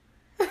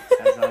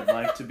as I'd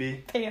like to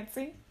be.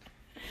 Fancy.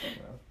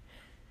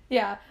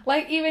 Yeah,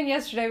 like even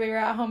yesterday we were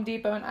at Home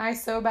Depot and I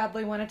so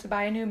badly wanted to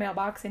buy a new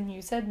mailbox and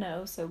you said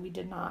no, so we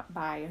did not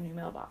buy a new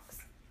mailbox.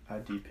 I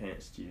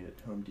de-pantsed you at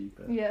Home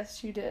Depot.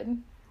 Yes, you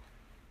did.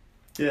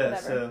 Yeah,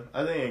 Whatever. So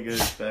I think it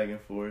goes back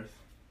and forth.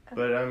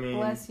 But I mean,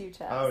 bless you,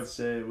 Tess. I would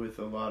say with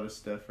a lot of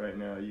stuff right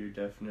now, you're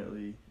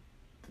definitely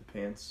the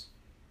pants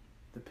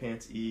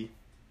E.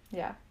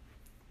 Yeah.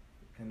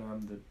 And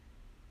I'm the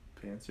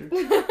pantser.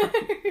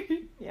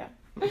 Yeah.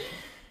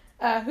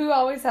 Who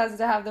always has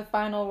to have the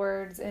final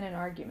words in an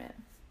argument?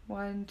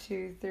 1,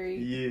 2, 3.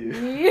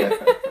 You.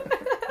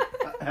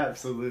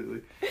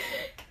 Absolutely.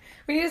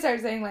 We need to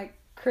start saying like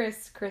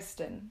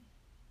Kristen.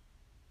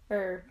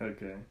 Or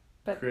Okay.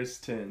 but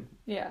Kristen.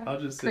 yeah. I'll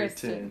just say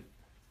Kristen.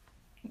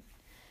 10.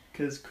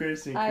 Because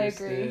Chris and I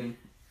Kristen. agree.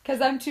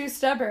 Because I'm too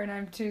stubborn. I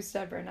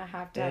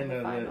have to have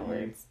the final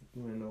words.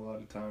 You win a lot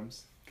of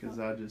times. Because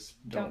I just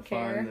Don't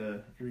find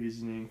the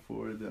reasoning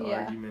for the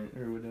argument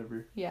or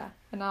whatever. Yeah,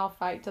 and I'll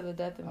fight to the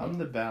death of me. I'm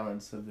the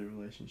balance of the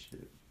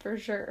relationship. For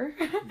sure.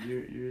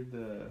 You're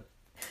the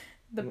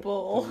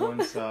bull. The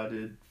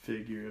one-sided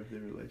figure of the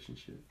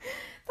relationship.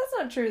 That's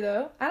not true,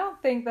 though. I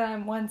don't think that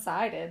I'm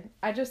one-sided.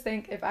 I just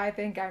think if I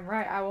think I'm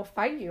right, I will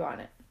fight you on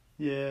it.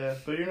 Yeah,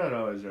 but you're not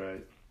always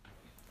right.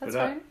 That's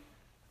fine.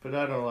 But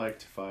I don't like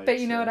to fight. But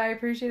you know what I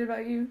appreciate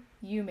about you?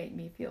 You make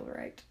me feel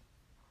right.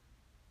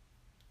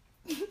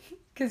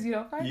 Because you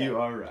don't fight You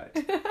are right.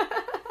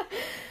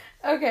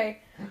 Okay.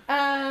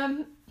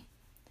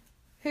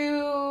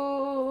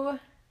 Who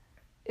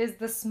is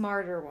the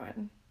smarter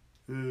one?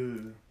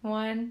 Ooh.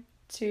 1,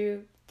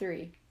 2,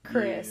 3.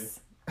 Chris.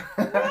 Yeah.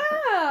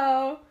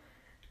 Wow.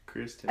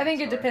 Kristen. I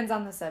think it depends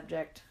on the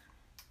subject.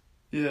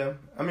 Yeah.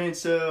 I mean,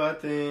 so I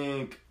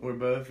think we're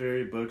both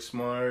very book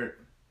smart.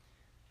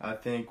 I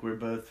think we're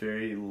both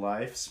very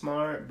life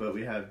smart, but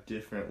we have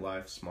different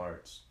life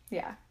smarts.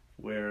 Yeah.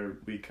 Where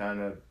we kind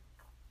of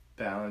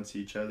balance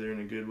each other in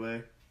a good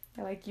way.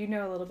 Yeah, like you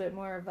know a little bit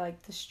more of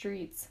like the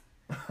streets.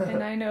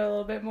 And I know a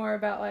little bit more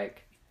about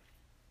like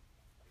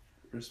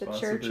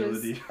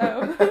responsibility. The churches.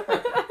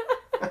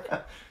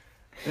 Oh.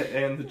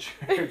 And the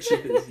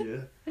churches,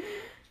 yeah.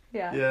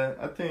 Yeah. Yeah,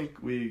 I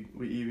think we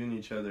even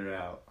each other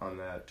out on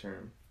that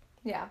term.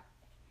 Yeah.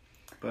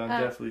 But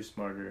I'm definitely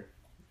smarter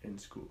in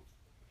school.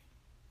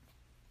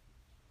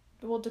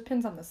 Well, it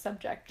depends on the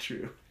subject.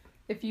 True.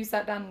 If you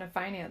sat down in a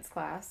finance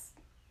class.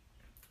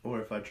 Or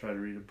if I try to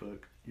read a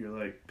book, you're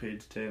like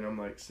page 10, I'm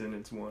like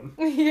sentence 1.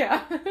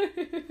 Yeah.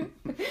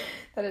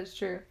 That is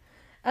true.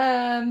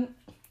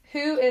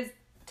 Who is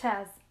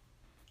Taz?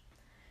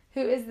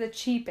 Who is the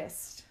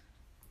cheapest?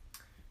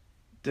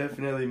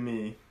 Definitely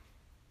me.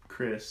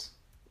 Chris.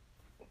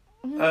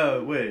 Mm-hmm.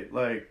 Oh, wait,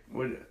 like,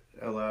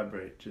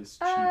 elaborate,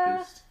 just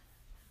cheapest.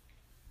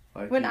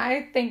 Like when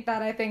I think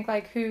that, I think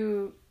like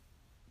who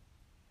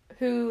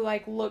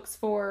like looks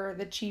for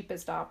the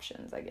cheapest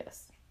options, I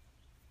guess.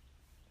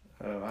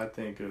 Oh, I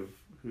think of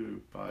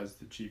who buys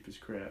the cheapest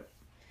crap.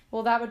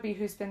 Well, that would be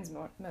who spends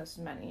most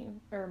money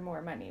or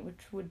more money, which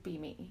would be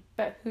me.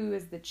 But who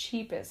is the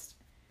cheapest?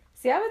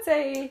 See, I would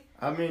say...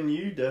 I mean,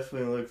 you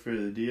definitely look for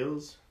the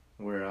deals,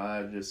 where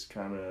I just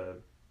kind of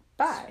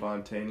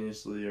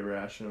spontaneously,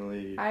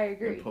 irrationally, I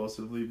agree.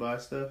 Impulsively buy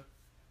stuff.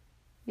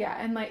 Yeah,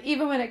 and like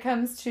even when it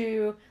comes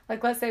to,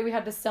 like, let's say we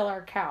had to sell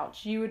our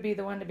couch, you would be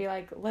the one to be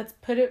like, let's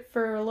put it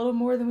for a little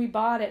more than we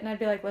bought it, and I'd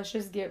be like, let's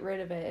just get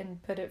rid of it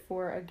and put it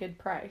for a good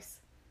price.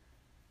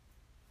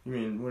 You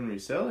mean when we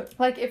sell it?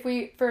 Like if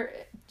we,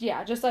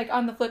 just like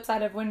on the flip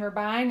side of when we're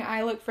buying,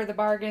 I look for the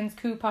bargains,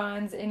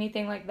 coupons,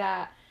 anything like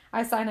that.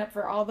 I sign up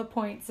for all the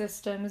point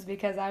systems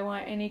because I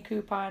want any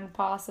coupon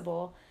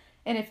possible.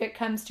 And if it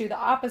comes to the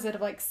opposite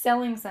of like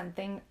selling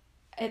something,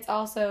 it's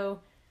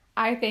also...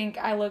 I think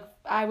I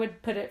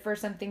would put it for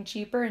something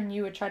cheaper and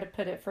you would try to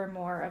put it for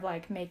more of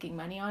like making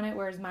money on it,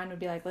 whereas mine would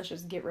be like, let's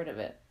just get rid of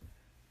it.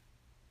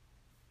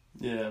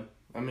 Yeah,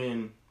 I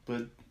mean,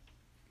 but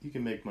you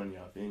can make money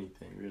off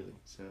anything really,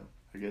 so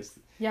I guess.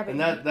 Yeah,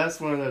 but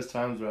that's one of those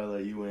times where I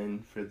let you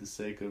win for the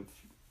sake of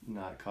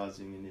not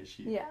causing an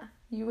issue. Yeah,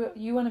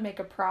 you want to make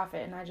a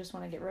profit and I just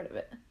want to get rid of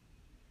it.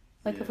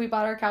 Like if we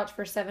bought our couch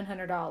for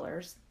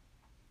 $700.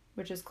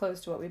 Which is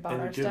close to what we bought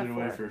our stuff for. And give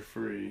it away for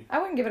free. I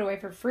wouldn't give it away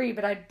for free,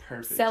 but I'd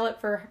sell it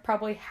for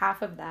probably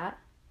half of that.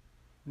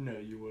 No,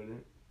 you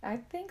wouldn't. I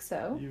think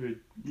so. You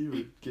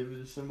would give it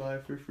to somebody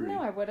for free.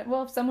 No, I wouldn't.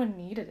 Well, if someone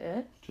needed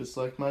it. Just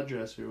like my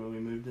dresser when we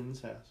moved in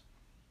this house.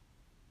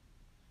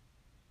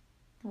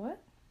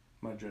 What?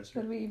 My dresser.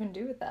 What did we even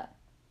do with that?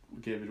 We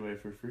gave it away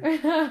for free.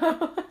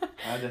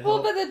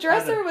 Well, but the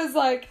dresser was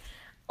like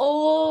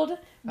old,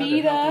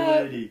 beat up. I had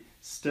a lady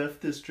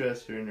stuff this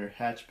dresser in her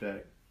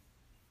hatchback.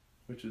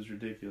 Which was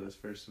ridiculous,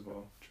 first of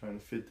all, trying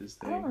to fit this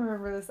thing. I don't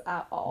remember this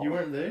at all. You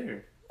weren't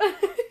there.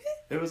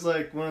 It was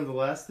like one of the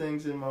last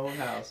things in my old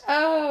house.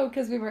 Oh,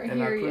 because we weren't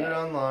here yet. And I put it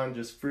online,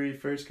 just free,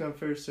 first come,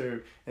 first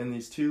serve. And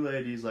these two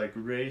ladies like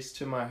raced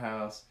to my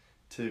house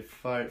to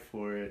fight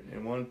for it.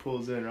 And one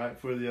pulls in right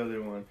before the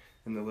other one.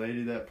 And the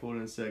lady that pulled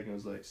in second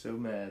was like so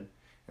mad.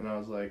 And I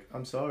was like,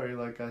 I'm sorry,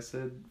 like I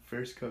said,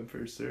 first come,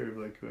 first serve.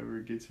 Like whoever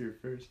gets here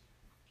first.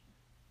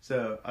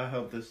 So I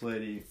helped this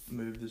lady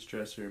move this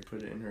dresser and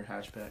put it in her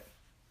hatchback.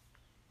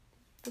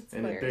 That's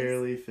and hilarious. It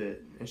barely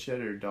fit. And she had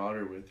her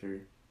daughter with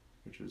her,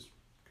 which was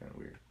kind of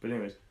weird. But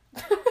anyways.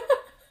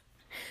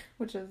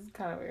 Which is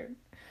kind of weird.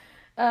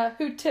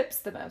 Who tips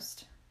the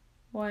most?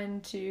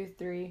 1, 2,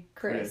 3.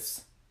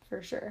 Chris.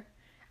 For sure.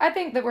 I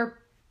think that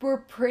we're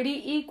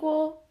pretty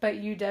equal, but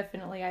you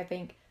definitely, I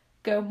think,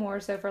 go more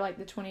so for like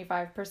the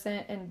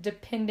 25%, and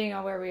depending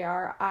on where we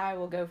are, I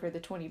will go for the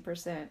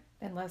 20%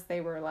 unless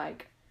they were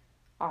like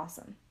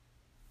awesome.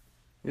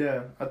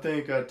 Yeah, I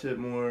think I tip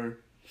more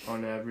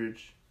on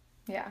average.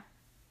 Yeah.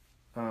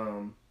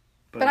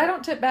 But I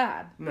don't tip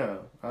bad.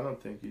 No, I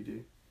don't think you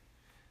do.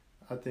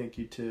 I think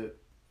you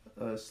tip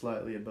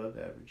slightly above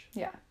average.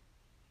 Yeah.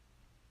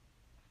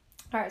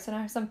 All right, so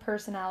now some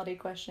personality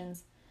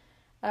questions.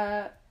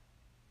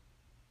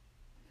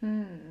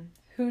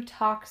 Who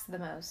talks the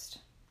most?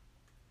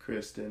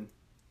 Kristen.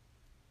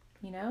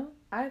 You know,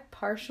 I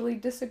partially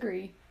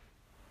disagree.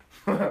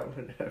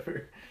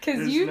 Whatever.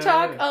 Because you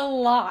talk a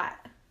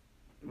lot.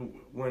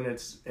 When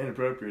it's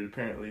inappropriate,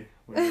 apparently.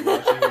 When you're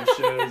watching your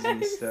shows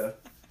and stuff.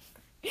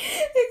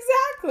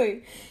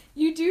 Exactly.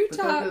 You do but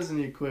talk. That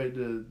doesn't equate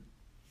to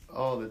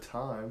all the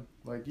time.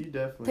 Like, you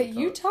definitely But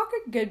you talk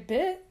a good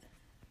bit.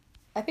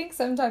 I think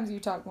sometimes you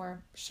talk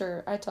more.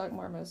 Sure, I talk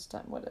more most of the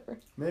time. Whatever.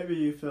 Maybe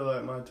you feel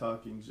like my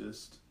talking's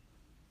just,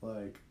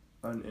 like,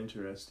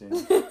 uninteresting.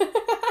 So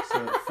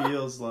it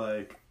feels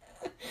like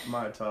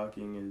my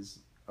talking is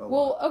a lot.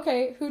 Well,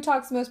 okay. Who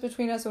talks most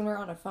between us when we're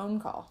on a phone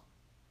call?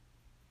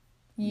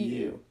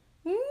 You.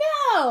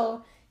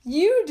 No!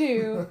 You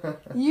do.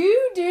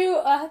 You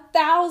do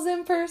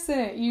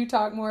 1,000%. You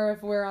talk more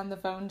if we're on the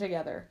phone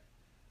together.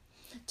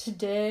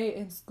 Today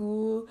in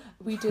school,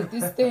 we did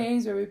these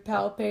things where we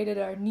palpated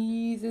our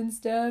knees and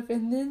stuff,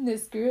 and then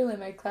this girl in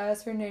my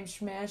class, her name's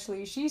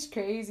Schmashley, she's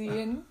crazy,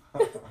 and...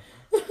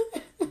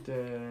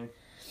 Dang.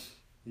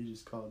 You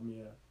just called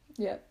me out.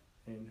 Yep.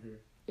 And her.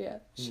 Yeah,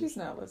 she's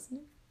not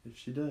listening. If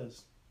she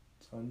does,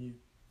 it's on you.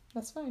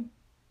 That's fine.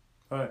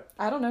 Alright.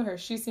 I don't know her.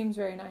 She seems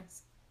very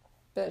nice.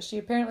 But she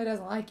apparently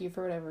doesn't like you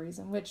for whatever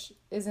reason, which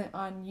isn't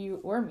on you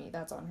or me.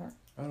 That's on her.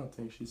 I don't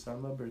think she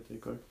signed my birthday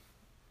card.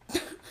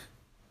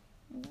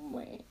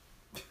 Wait.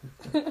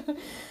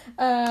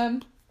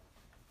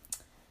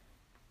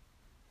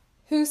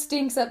 Who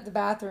stinks up the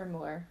bathroom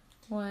more?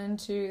 1,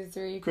 2,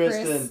 3.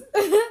 Kristen.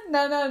 Chris.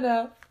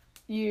 No.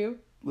 You.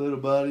 Little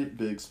body,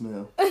 big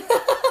smell.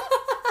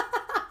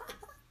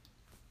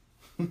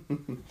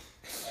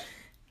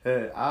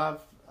 Hey, I've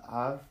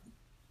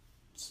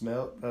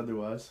smelt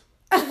otherwise.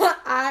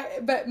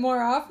 But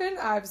more often,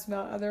 I've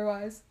smelled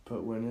otherwise.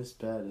 But when it's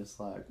bad, it's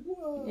like,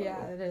 whoa.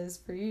 Yeah, it is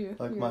for you.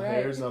 Like You're my right.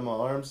 hairs on my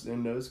arms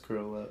and nose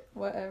curl up.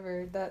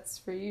 Whatever, that's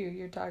for you.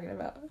 You're talking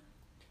about.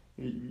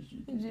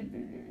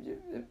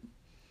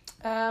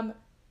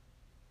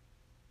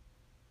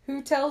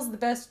 Who tells the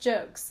best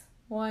jokes?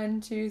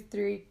 1, 2,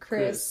 3.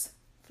 Chris.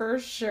 For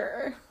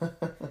sure.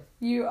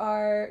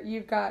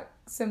 You've got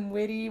some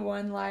witty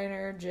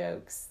one-liner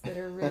jokes that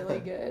are really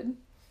good.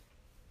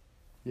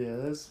 Yeah,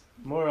 that's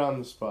more on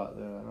the spot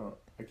though.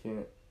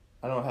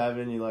 I don't have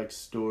any like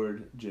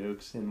stored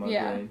jokes in my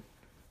brain.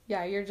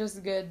 Yeah, you're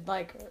just good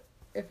like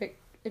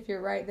if you're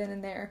right then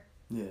and there.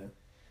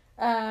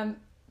 Yeah.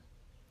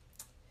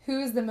 Who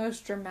is the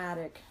most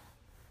dramatic?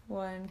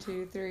 1,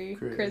 2, 3.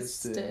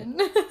 Kristen.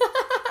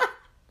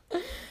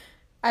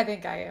 I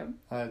think I am.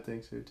 I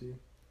think so too.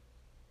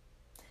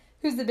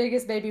 Who's the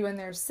biggest baby when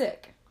they're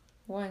sick?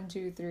 1,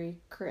 2, 3.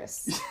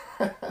 Chris.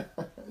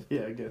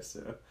 Yeah, I guess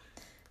so.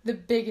 The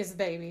biggest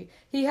baby.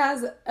 He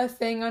has a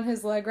thing on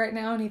his leg right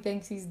now and he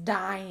thinks he's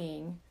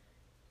dying.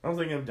 I don't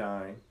think I'm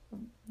dying.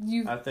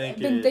 You've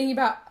been thinking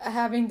about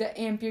having to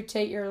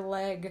amputate your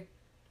leg.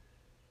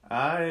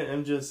 I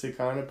am just the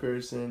kind of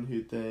person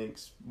who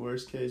thinks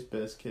worst case,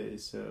 best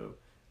case, so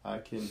I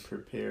can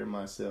prepare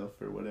myself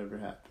for whatever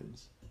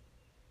happens.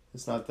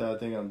 It's not that I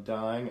think I'm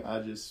dying, I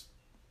just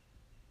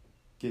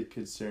get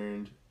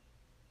concerned,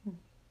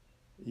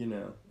 and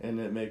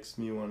it makes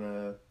me want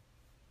to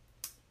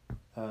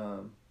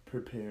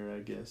prepare, I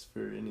guess,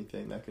 for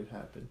anything that could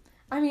happen.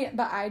 I mean,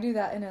 but I do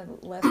that in a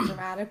less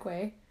dramatic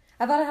way.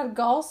 I thought I had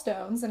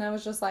gallstones, and I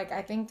was just like,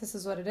 I think this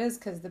is what it is,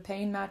 because the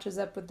pain matches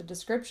up with the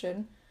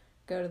description.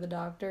 Go to the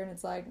doctor, and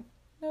it's like,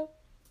 nope.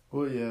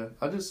 Well, yeah,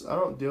 I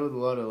don't deal with a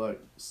lot of,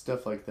 like,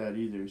 stuff like that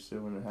either, so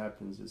when it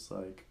happens, it's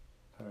like,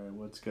 alright,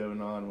 what's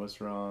going on, what's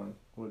wrong,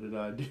 what did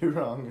I do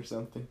wrong or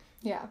something?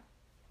 Yeah.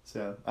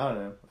 So, I don't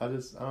know, I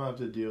don't have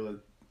to deal with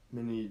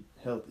many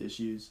health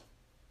issues.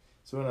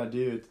 So when I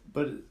do,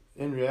 but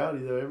in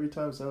reality, though, every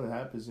time something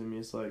happens to me,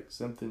 it's like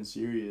something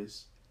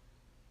serious.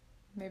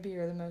 Maybe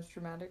you're the most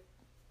dramatic.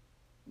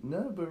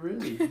 No, but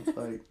really,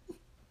 like,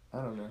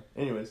 I don't know.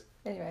 Anyway,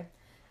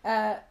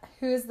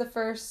 who is the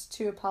first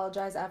to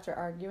apologize after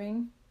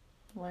arguing?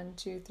 1,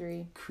 2,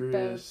 3. Chris.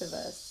 Both of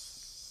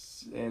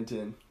us.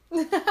 Anton.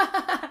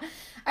 I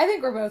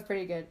think we're both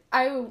pretty good.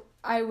 I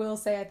will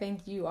say I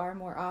think you are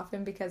more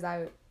often because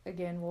I,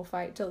 again, will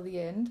fight till the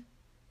end.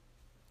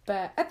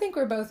 But I think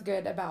we're both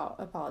good about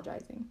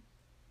apologizing.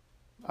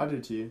 I do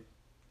too.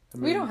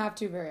 We don't have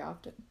to very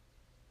often.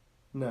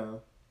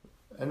 No.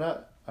 And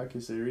I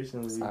can say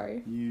recently,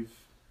 sorry.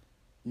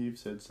 You've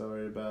said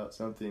sorry about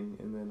something,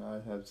 and then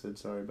I have said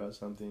sorry about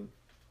something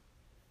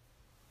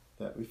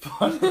that we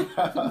fought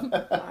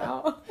about.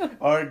 Wow.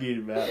 Argued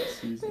about,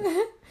 excuse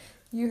me.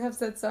 You have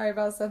said sorry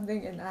about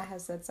something, and I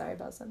have said sorry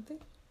about something.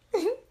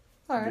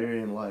 All right.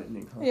 Very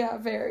enlightening, huh? Yeah,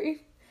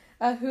 very.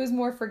 Who's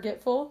more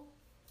forgetful?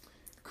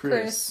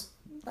 Chris.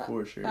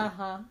 For sure.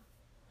 Uh-huh.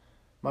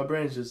 My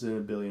brain's just in a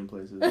billion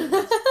places.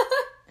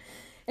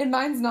 And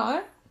mine's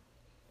not.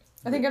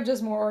 I think I'm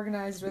just more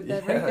organized with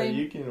everything.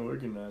 Yeah, you can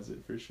organize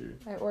it for sure.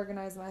 I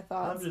organize my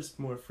thoughts. I'm just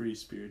more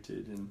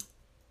free-spirited and...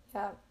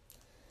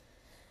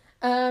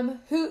 Yeah.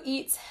 Who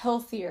eats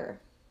healthier?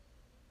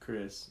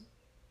 Chris.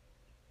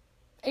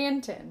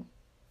 And Tin.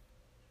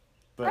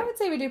 But, I would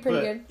say we do pretty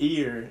good.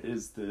 Ear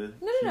is the...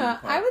 No.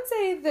 I would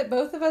say that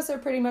both of us are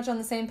pretty much on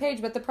the same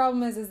page, but the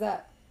problem is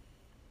that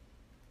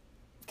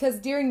because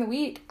during the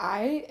week,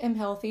 I am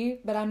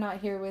healthy, but I'm not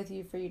here with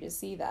you for you to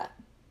see that.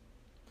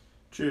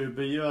 True,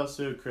 but you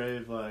also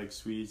crave, like,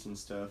 sweets and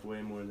stuff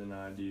way more than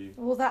I do.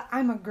 Well,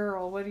 I'm a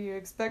girl. What do you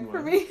expect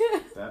from me?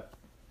 that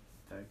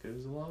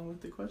goes along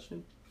with the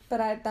question.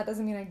 But that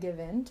doesn't mean I give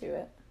in to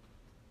it.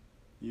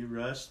 You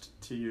rushed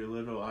to your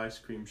little ice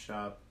cream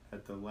shop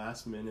at the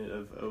last minute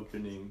of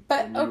opening.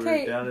 But, when you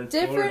okay, were down in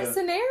different Florida.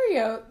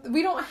 scenario.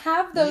 We don't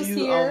have those you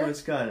here. You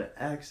almost got an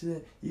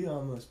accident. You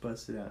almost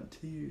busted out in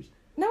tears.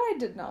 No, I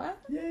did not.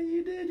 Yeah,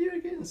 you did. You were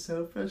getting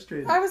so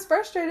frustrated. I was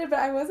frustrated, but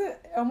I wasn't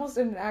almost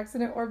in an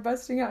accident or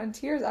busting out in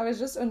tears. I was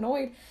just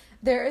annoyed.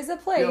 There is a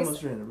place. You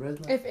almost ran a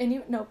red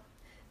light.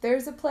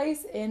 There's a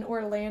place in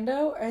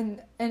Orlando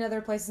and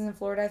other places in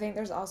Florida. I think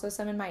there's also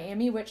some in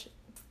Miami, which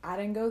I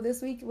didn't go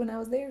this week when I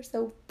was there.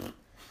 So,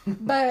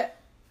 but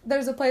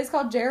there's a place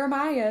called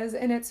Jeremiah's,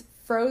 and it's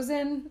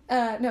frozen.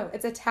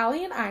 It's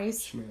Italian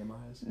ice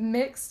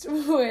mixed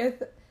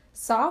with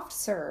soft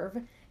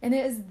serve. And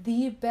it is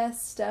the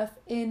best stuff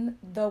in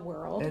the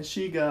world. And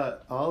she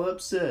got all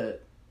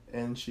upset.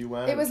 And she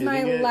wound up getting it. It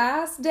was my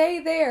last day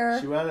there.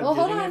 She wound up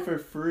getting it for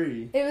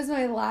free. It was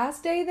my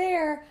last day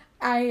there.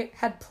 I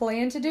had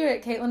planned to do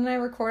it. Caitlin and I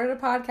recorded a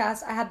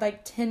podcast. I had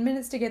like 10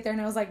 minutes to get there.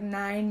 And I was like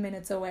 9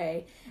 minutes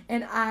away.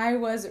 And I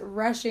was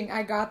rushing.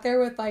 I got there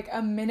with like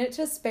a minute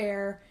to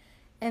spare.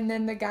 And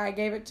then the guy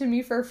gave it to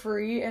me for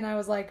free. And I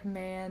was like,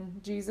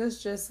 man,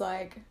 Jesus just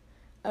like...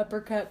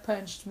 uppercut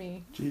punched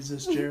me.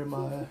 Jesus,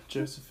 Jeremiah,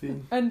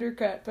 Josephine.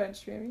 Undercut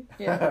punched me.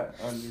 Yeah.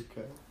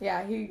 Undercut.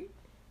 Yeah,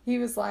 he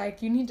was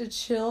like, you need to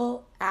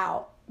chill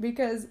out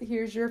because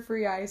here's your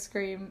free ice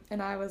cream.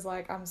 And I was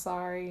like, I'm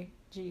sorry,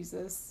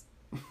 Jesus,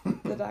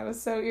 that I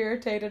was so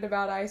irritated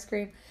about ice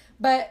cream.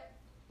 But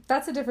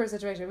that's a different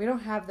situation. We don't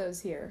have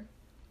those here.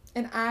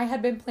 And I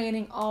had been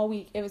planning all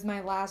week. It was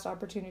my last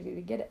opportunity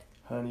to get it.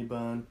 Honey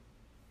bun.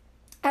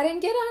 I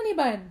didn't get a honey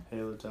bun.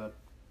 Halo Top.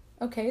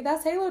 Okay,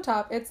 that's Halo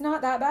Top. It's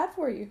not that bad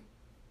for you.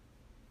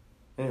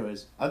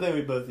 Anyways, I think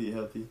we both eat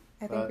healthy.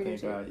 I think we do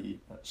too. I eat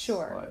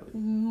sure. Slightly.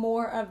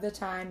 More of the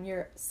time,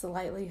 you're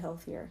slightly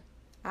healthier.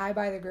 I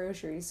buy the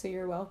groceries, so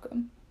you're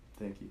welcome.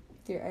 Thank you.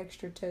 With your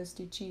extra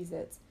toasty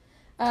Cheez-Its.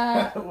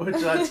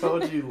 Which I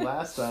told you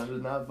last time to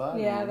not buy.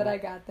 Yeah, anymore. but I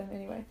got them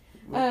anyway.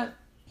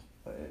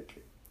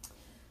 Okay.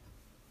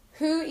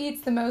 Who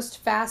eats the most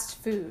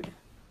fast food?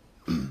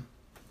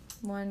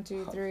 1,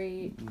 2,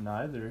 3.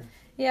 Neither.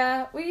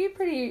 Yeah, we eat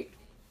pretty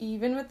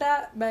even with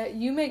that, but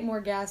you make more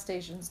gas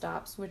station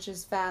stops, which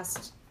is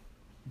fast.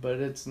 But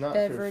it's not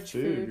beverage for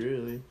food,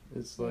 really.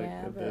 It's like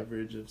yeah, a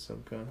beverage of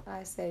some kind.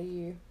 I say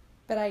you.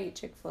 But I eat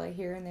Chick-fil-A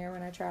here and there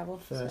when I travel.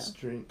 Fast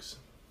drinks.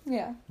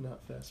 Yeah.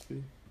 Not fast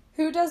food.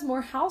 Who does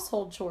more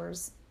household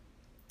chores?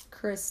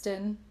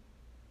 Kristen.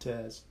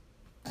 Taz.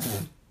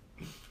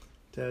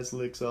 Taz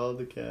licks all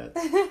the cats,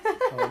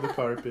 all the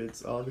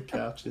carpets, all the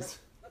couches.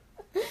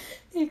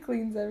 He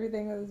cleans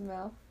everything with his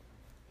mouth.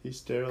 He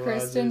sterilizes.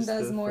 Kristen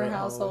does the more front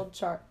household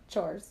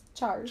chores.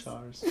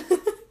 Chars.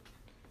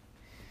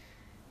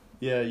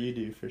 Yeah, you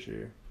do for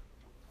sure.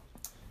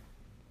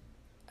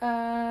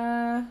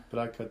 But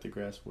I cut the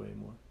grass way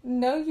more.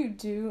 No, you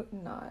do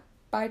not.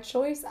 By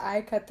choice,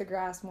 I cut the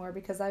grass more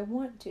because I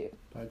want to.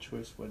 By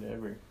choice,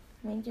 whatever.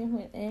 Make it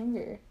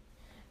whatever.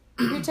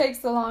 Who takes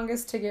the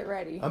longest to get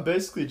ready? I'm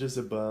basically just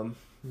a bum,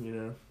 you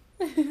know.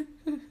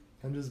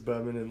 I'm just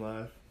bumming in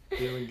life.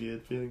 Feeling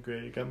good, feeling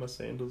great. Got my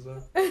sandals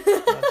on,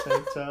 my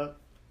tank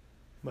top,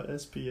 my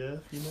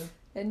SPF, you know.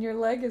 And your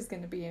leg is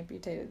going to be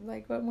amputated.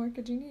 Like, what more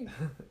could you need?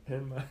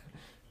 And my,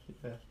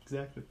 yeah,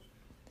 exactly.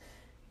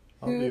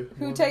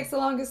 Who takes the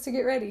longest to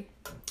get ready?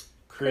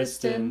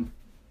 Kristen.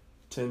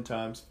 10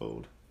 times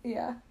fold.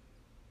 Yeah.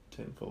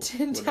 Tenfold.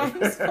 10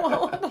 times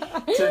fold.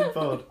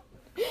 Tenfold.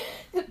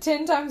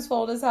 10 times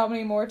fold is how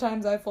many more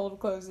times I fold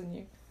clothes than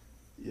you.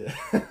 Yeah.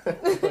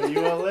 Well,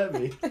 you won't let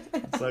me.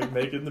 It's like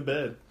making the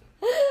bed.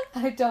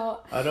 I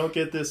don't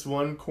get this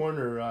one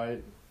corner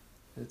right.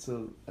 It's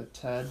a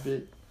tad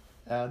bit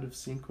out of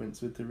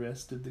sequence with the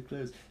rest of the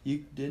clothes.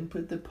 You didn't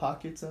put the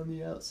pockets on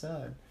the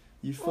outside.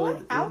 You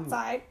fold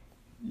outside?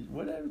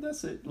 Whatever,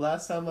 that's it.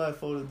 Last time I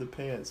folded the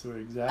pants were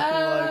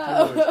exactly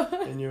like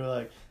yours. And you were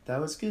like, that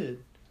was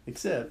good.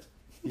 Except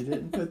you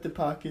didn't put the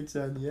pockets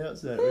on the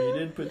outside, or you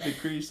didn't put the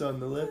crease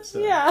on the left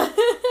side. Yeah.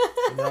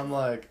 And I'm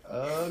like,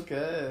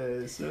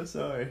 okay, so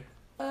sorry.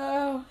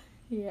 Oh,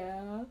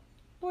 yeah.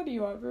 What do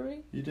you want from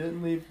me? You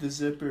didn't leave the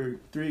zipper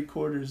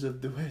 3/4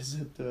 of the way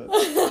zipped up.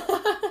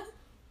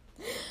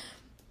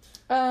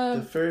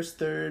 The first,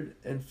 third,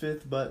 and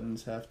fifth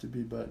buttons have to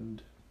be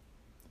buttoned.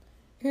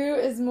 Who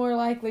is more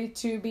likely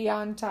to be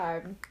on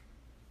time?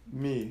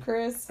 Me.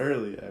 Chris?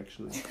 Early,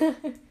 actually.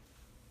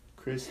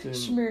 Kristen.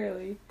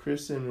 Schmerly.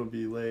 Kristen will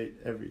be late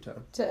every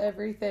time. To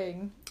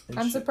everything. And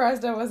I'm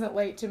surprised I wasn't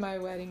late to my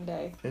wedding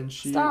day. And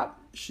Stop.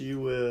 She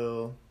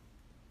will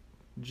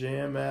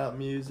jam out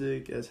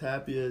music as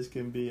happy as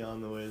can be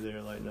on the way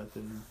there, like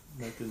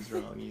nothing's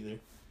wrong either.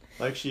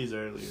 Like she's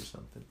early or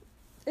something.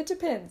 It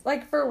depends.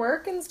 Like for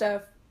work and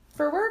stuff.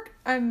 For work,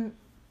 I'm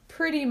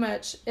pretty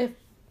much, if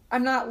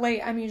I'm not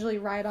late, I'm usually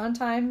right on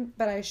time,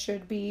 but I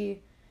should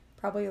be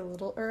probably a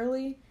little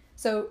early.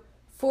 So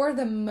for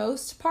the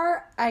most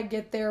part, I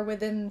get there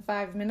within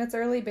 5 minutes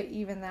early, but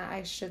even that,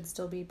 I should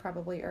still be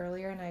probably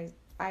earlier. And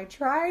I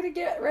try to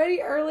get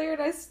ready earlier,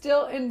 and I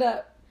still end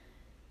up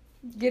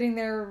getting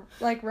there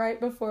like right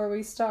before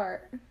we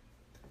start.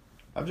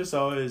 I've just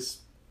always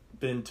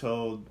been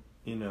told,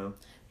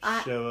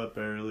 show up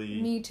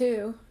early. Me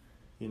too.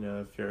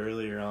 If you're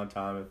early, you're on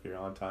time. If you're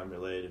on time,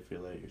 you're late. If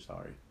you're late, you're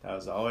sorry. That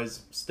was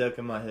always stuck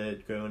in my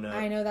head growing up.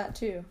 I know that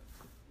too.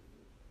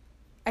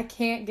 I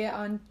can't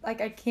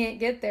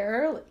get there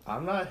early.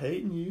 I'm not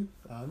hating you.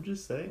 I'm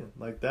just saying.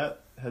 That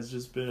has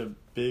just been a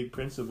big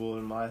principle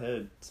in my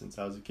head since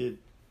I was a kid.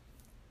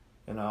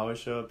 And I always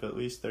show up at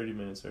least 30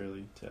 minutes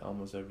early to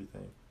almost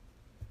everything.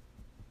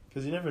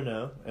 Because you never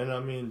know. And I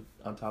mean,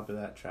 on top of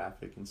that,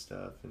 traffic and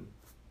stuff. And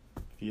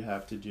if you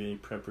have to do any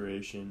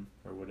preparation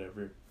or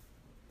whatever.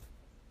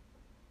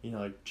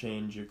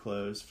 Change your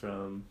clothes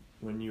from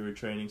when you were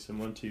training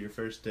someone to your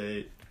first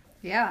date.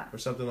 Yeah. Or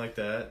something like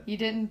that. You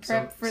didn't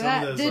prep for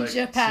that, those, did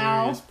you,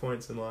 pal? Serious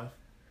points in life.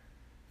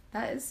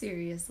 That is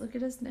serious. Look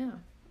at us now.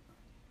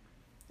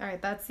 All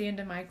right, that's the end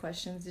of my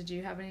questions. Did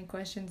you have any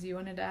questions you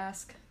wanted to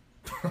ask?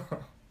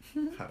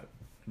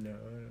 No,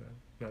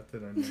 not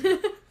that I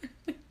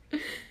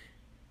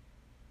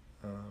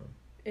know.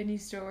 Any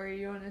story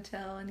you want to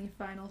tell? Any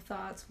final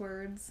thoughts,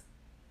 words,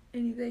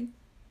 anything?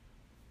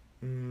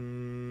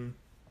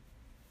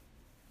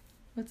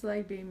 What's it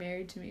like being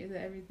married to me? Is it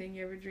everything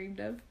you ever dreamed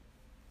of?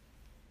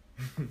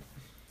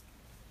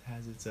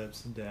 Has its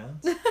ups and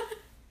downs.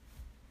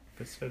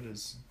 But so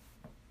does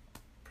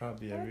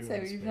probably everyone's.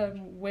 I'd say we've had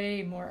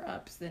way more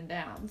ups than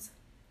downs.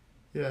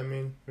 Yeah, I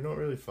mean, we don't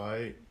really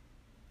fight.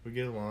 We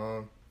get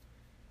along.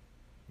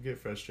 We get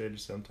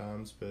frustrated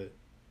sometimes, but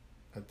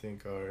I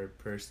think our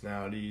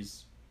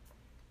personalities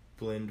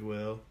blend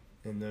well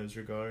in those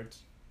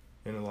regards.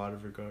 In a lot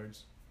of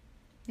regards.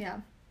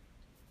 Yeah.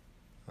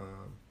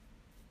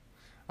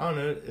 I don't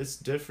know, it's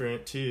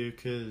different too,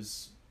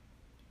 because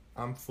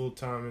I'm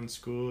full-time in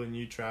school and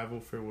you travel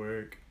for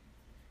work.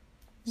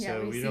 Yeah,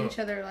 so we see each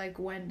other like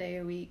one day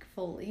a week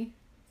fully.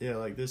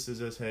 Yeah, this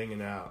is us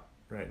hanging out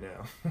right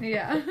now.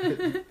 Yeah.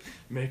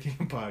 Making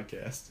a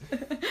podcast.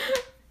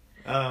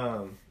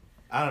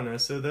 I don't know,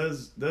 so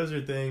those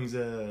are things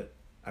that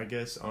I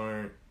guess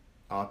aren't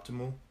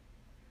optimal.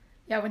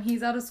 Yeah, when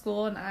he's out of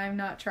school and I'm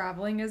not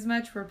traveling as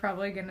much, we're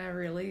probably going to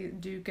really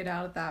duke it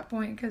out at that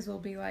point because we'll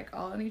be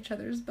all in each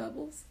other's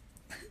bubbles.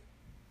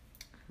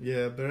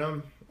 Yeah, but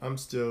I'm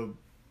still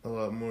a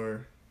lot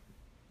more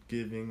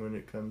giving when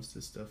it comes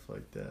to stuff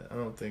like that. I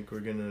don't think we're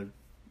going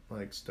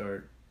to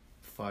start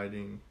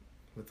fighting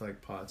with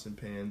pots and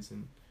pans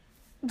and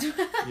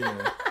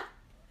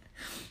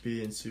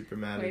being super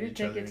mad at each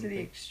other. Way to take it to the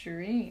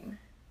extreme.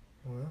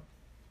 Well,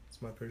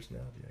 it's my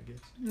personality, I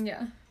guess.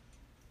 Yeah.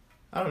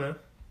 I don't know.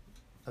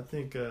 I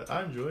think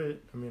I enjoy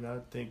it. I mean, I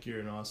think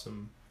you're an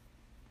awesome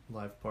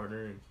life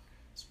partner and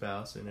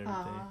spouse and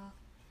everything.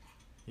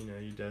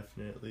 You're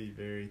definitely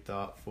very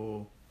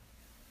thoughtful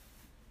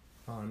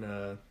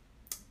on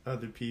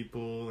other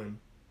people and,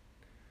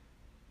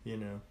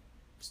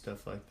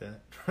 stuff like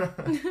that.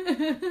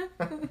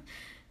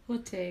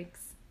 What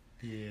takes?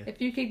 Yeah.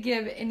 If you could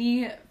give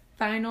any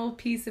final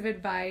piece of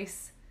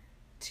advice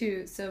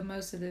so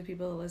most of the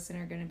people that listen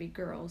are going to be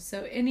girls.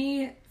 So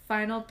any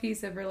final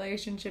piece of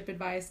relationship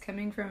advice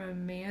coming from a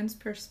man's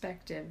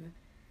perspective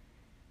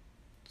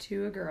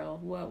to a girl,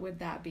 what would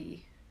that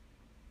be?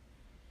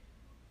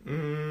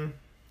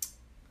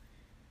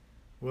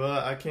 Well,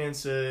 I can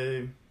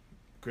say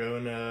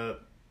growing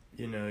up,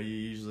 you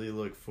usually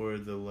look for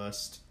the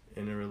lust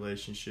in a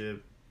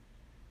relationship.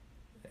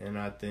 And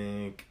I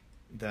think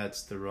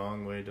that's the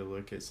wrong way to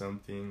look at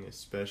something,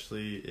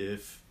 especially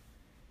if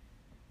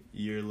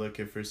you're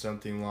looking for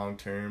something long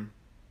term,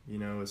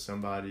 with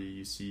somebody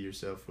you see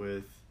yourself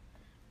with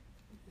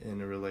in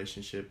a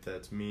relationship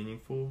that's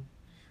meaningful.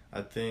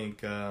 I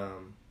think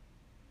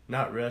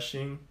not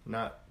rushing,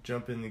 not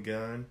jumping the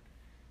gun.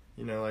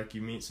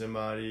 You meet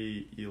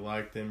somebody, you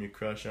like them, you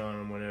crush on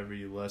them, whatever,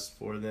 you lust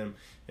for them,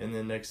 and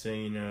then next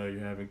thing you know, you're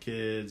having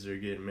kids or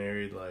getting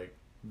married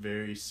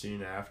very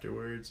soon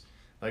afterwards.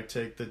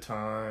 Take the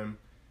time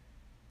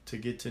to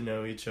get to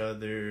know each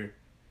other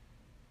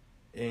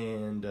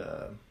and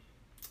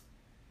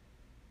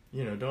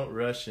don't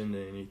rush into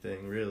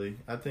anything, really.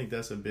 I think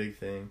that's a big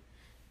thing,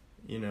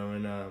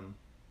 and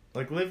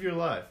live your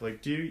life,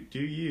 do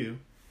you,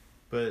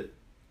 but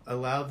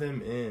allow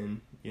them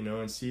in you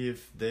know, and see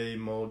if they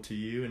mold to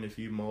you and if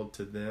you mold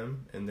to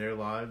them in their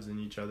lives and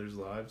each other's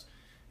lives.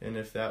 And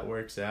if that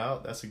works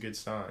out, that's a good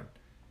sign.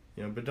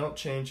 You know, but don't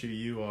change who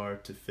you are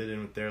to fit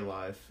in with their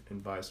life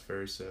and vice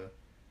versa.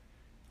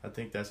 I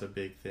think that's a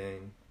big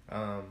thing. You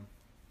know.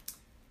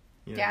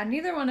 Yeah,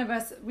 neither one of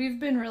us, we've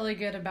been really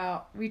good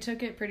about, we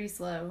took it pretty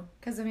slow.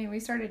 Because, I mean, we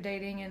started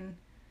dating in,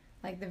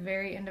 like, the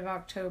very end of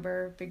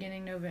October,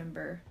 beginning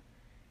November.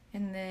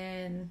 And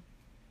then,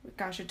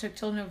 gosh, it took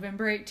till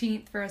November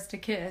 18th for us to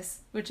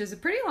kiss, which is a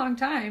pretty long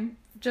time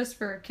just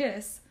for a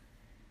kiss.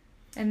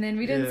 And then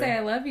we didn't say I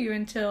love you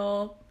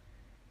until,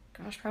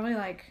 gosh, probably,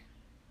 like,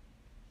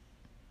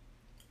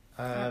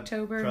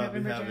 October, probably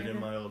November, have January. it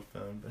in my old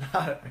phone,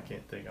 but I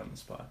can't think on the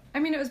spot. I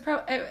mean,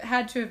 it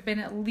had to have been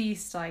at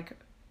least, like,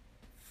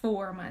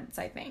 4 months,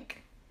 I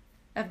think,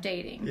 of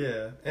dating.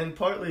 Yeah, and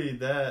partly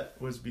that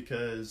was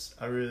because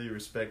I really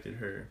respected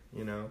her,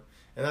 you know?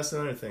 And that's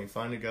another thing,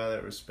 find a guy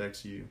that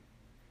respects you.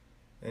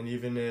 And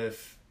even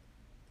if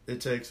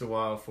it takes a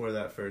while for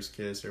that first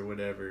kiss or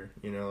whatever,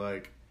 you know,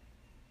 like,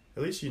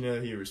 at least you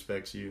know he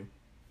respects you.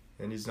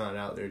 And he's not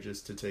out there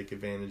just to take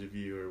advantage of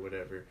you or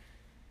whatever.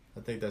 I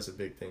think that's a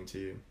big thing,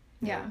 too.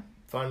 Yeah. Know?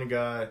 Find a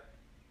guy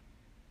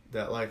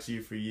that likes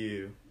you for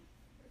you,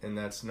 and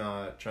that's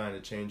not trying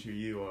to change who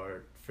you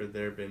are for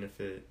their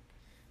benefit.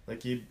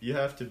 Like, you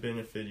have to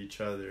benefit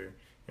each other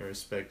and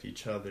respect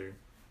each other.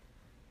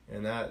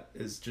 And that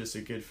is just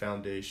a good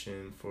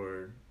foundation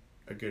for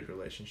a good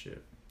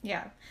relationship.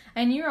 Yeah.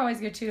 And you're always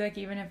good, too. Like,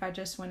 even if I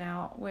just went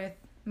out with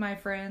my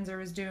friends or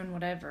was doing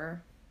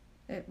whatever,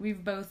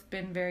 we've both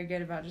been very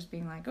good about just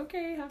being like,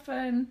 okay, have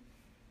fun.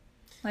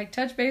 Like,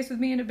 touch base with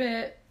me in a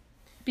bit.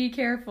 Be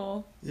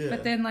careful. Yeah.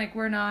 But then, like,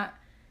 we're not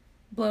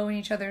blowing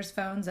each other's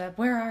phones up.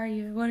 Where are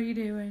you? What are you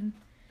doing?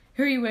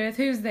 Who are you with?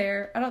 Who's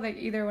there? I don't think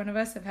either one of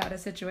us have had a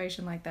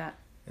situation like that.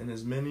 And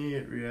as many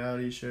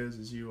reality shows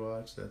as you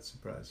watch, that's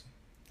surprising.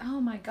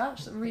 Oh my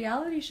gosh,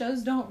 reality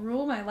shows don't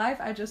rule my life.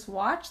 I just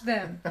watch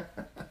them.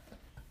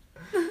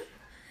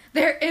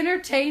 They're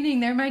entertaining.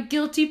 They're my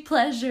guilty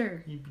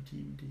pleasure.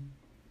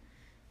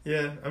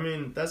 Yeah, I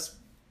mean, that's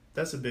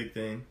a big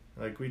thing.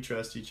 Like, we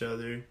trust each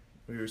other,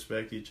 we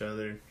respect each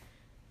other,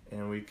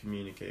 and we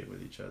communicate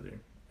with each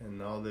other.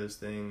 And all those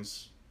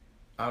things,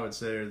 I would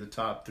say, are the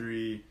top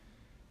 3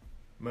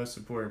 most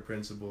important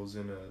principles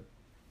in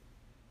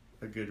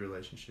a good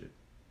relationship.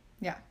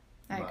 Yeah,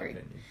 I agree.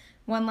 Opinion.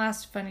 One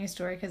last funny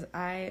story, because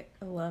I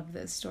love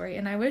this story,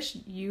 and I wish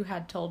you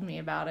had told me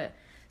about it.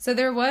 So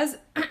there was,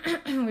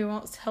 we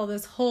won't tell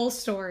this whole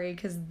story,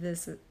 because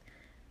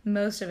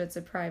most of it's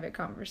a private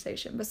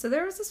conversation. But so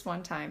there was this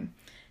one time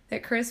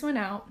that Chris went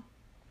out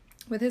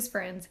with his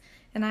friends,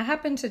 and I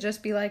happened to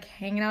just be, like,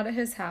 hanging out at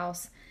his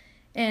house,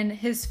 and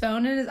his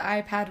phone and his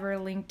iPad were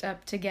linked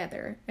up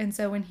together. And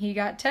so when he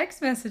got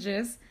text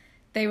messages,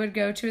 they would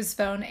go to his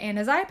phone and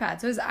his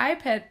iPad. So his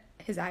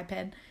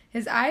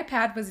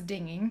iPad was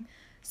dinging.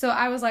 So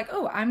I was like,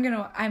 oh,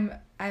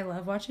 I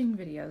love watching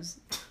videos.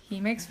 He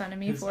makes fun of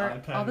me for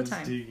it all the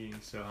time. His iPad was dinging,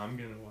 so I'm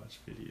going to watch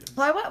videos.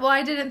 Well,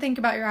 I didn't think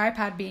about your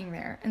iPad being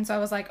there. And so I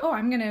was like, oh,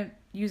 I'm going to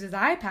use his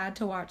iPad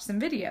to watch some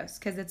videos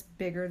because it's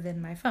bigger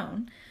than my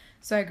phone.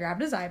 So I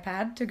grabbed his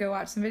iPad to go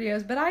watch some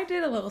videos, but I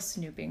did a little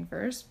snooping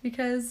first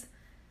because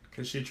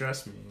she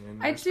trusts me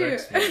and I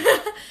respects do. me.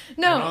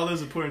 No. And all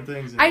those important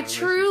things. I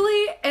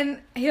truly,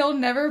 and he'll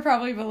never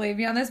probably believe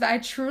me on this, but I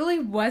truly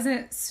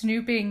wasn't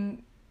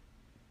snooping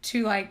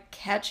to, like,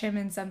 catch him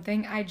in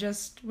something. I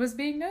just was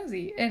being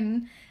nosy.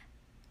 And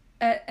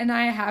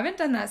I haven't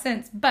done that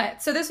since.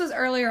 But, so this was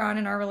earlier on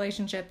in our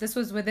relationship. This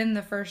was within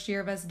the first year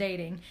of us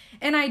dating.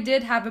 And I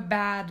did have a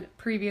bad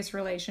previous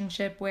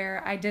relationship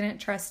where I didn't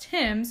trust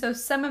him. So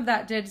some of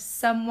that did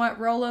somewhat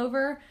roll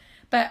over.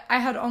 But I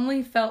had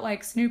only felt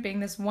like snooping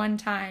this one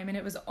time. And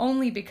it was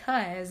only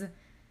because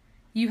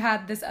you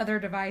had this other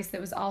device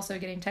that was also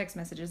getting text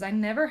messages. I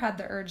never had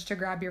the urge to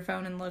grab your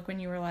phone and look when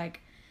you were,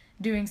 like,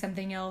 doing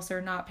something else or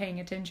not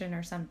paying attention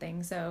or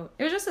something. So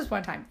it was just this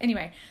one time.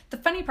 Anyway, the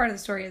funny part of the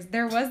story is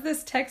there was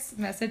this text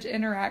message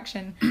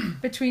interaction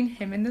between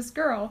him and this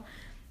girl.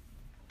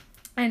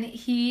 And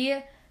he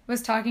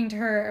was talking to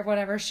her or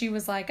whatever. She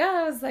was like,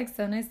 oh, it was, like,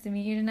 so nice to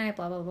meet you tonight,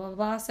 blah, blah, blah,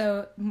 blah.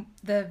 So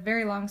the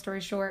very long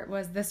story short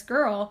was this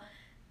girl,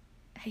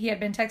 he had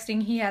been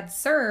texting, he had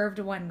served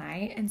one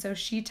night. And so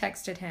she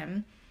texted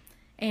him.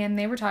 And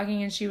they were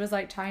talking and she was,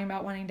 like, talking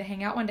about wanting to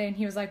hang out one day. And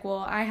he was like,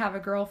 well, I have a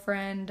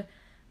girlfriend,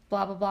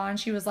 blah, blah, blah. And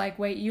she was like,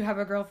 wait, you have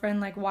a girlfriend?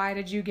 Like, why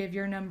did you give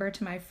your number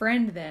to my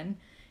friend then?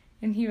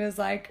 And he was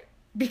like,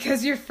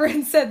 because your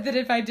friend said that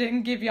if I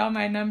didn't give y'all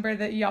my number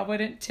that y'all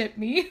wouldn't tip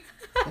me.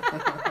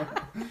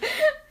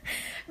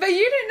 But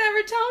you didn't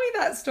ever tell me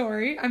that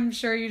story. I'm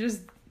sure you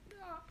just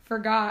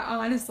forgot.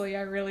 Honestly,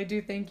 I really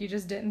do think you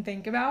just didn't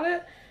think about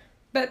it.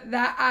 But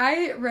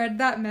I read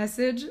that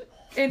message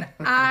and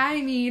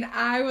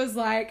I was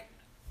like,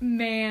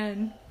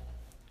 man,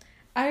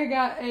 I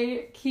got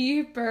a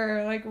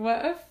keeper. Like,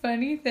 what a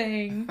funny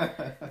thing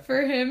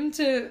for him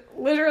to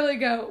literally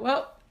go,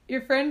 well,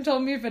 your friend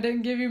told me if I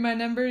didn't give you my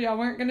number, y'all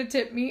weren't going to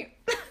tip me.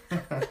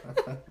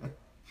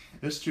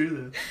 That's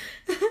true,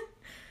 though.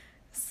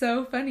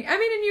 So funny. I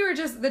mean, and you were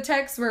just, the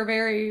texts were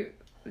very,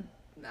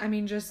 I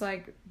mean, just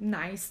like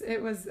nice.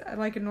 It was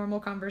like a normal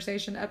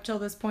conversation up till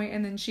this point,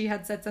 and then she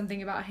had said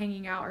something about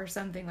hanging out or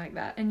something like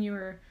that, and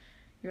you're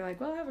like,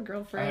 well, I have a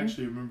girlfriend. I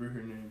actually remember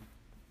her name,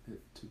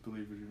 to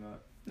believe it or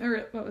not.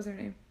 Or what was her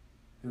name?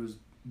 It was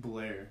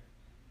Blair,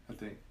 I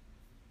think.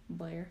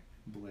 Blair.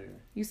 Blair.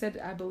 You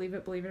said, I believe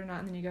it or not,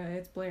 and then you go,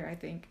 it's Blair, I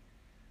think.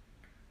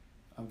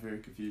 I'm very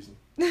confusing.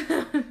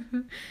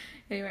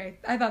 Anyway,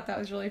 I thought that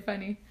was really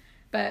funny,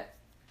 but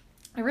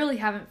I really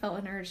haven't felt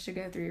an urge to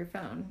go through your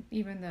phone,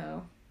 even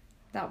though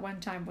that one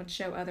time would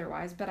show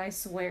otherwise. But I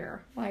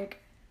swear, like,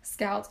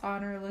 Scout's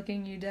honor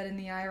looking you dead in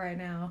the eye right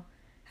now,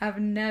 have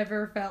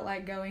never felt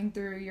like going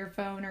through your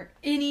phone or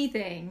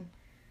anything.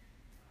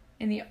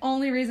 And the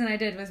only reason I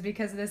did was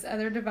because of this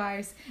other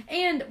device.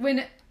 And when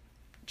I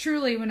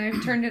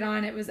turned it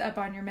on, it was up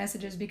on your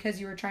messages because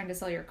you were trying to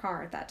sell your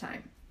car at that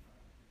time.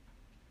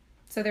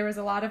 So there was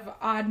a lot of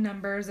odd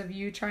numbers of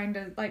you trying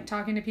to, like,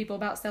 talking to people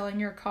about selling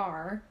your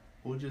car.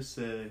 We'll just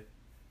say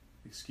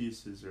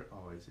excuses are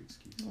always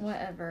excuses.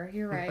 Whatever.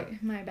 You're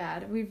right. My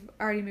bad. We've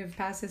already moved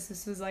past this.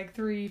 This was like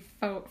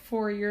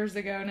 4 years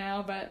ago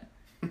now, but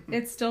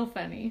it's still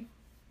funny.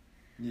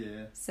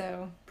 Yeah.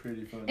 So.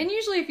 Pretty funny. And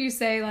usually if you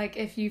say, like,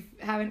 if you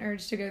have an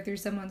urge to go through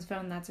someone's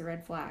phone, that's a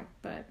red flag,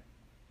 but.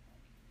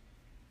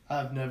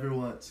 I've never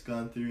once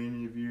gone through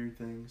any of your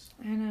things.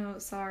 I know.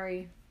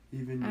 Sorry.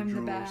 Even your I'm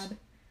drawers. the bad.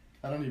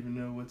 I don't even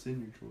know what's in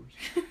your drawers.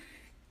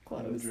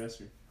 Clothes. On the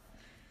dresser.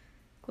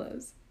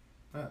 Clothes.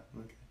 Ah,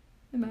 okay.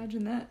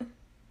 Imagine that.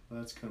 Well,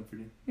 that's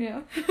comforting.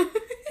 Yeah.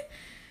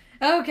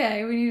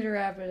 Okay, we need to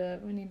wrap it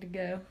up. We need to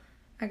go.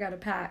 I gotta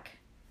pack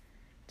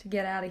to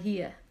get out of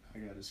here. I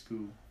got to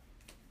school.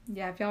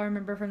 Yeah, if y'all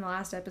remember from the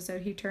last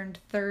episode, he turned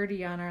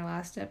 30 on our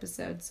last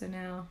episode, so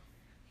now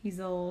he's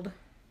old.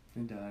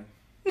 And dying.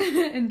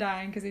 And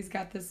dying because he's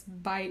got this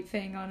bite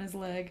thing on his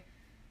leg.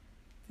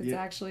 It's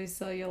actually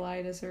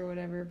cellulitis or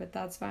whatever, but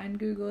that's fine.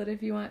 Google it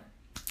if you want.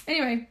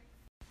 Anyway.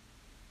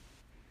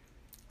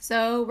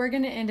 So we're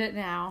going to end it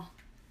now.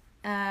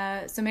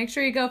 So make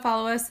sure you go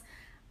follow us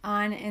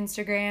on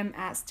Instagram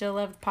at Still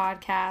Loved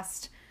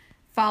Podcast.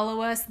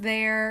 Follow us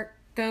there.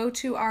 Go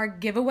to our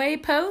giveaway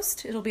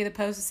post. It'll be the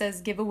post that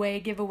says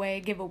giveaway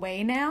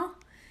now.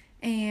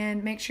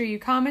 And make sure you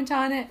comment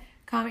on it.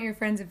 Comment your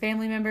friends and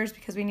family members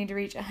because we need to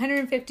reach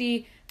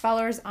 150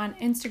 followers on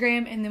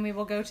Instagram. And then we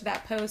will go to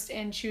that post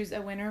and choose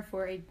a winner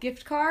for a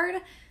gift card.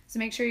 So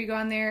make sure you go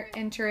on there,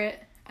 enter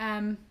it.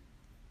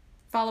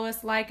 Follow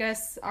us, like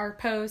us, our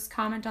post,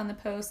 comment on the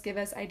post, give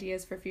us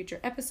ideas for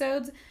future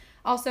episodes.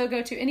 Also,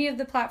 go to any of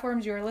the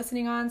platforms you are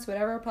listening on. So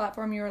whatever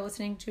platform you are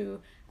listening to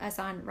us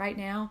on right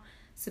now,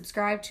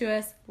 subscribe to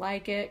us,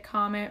 like it,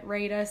 comment,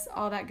 rate us,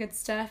 all that good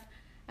stuff.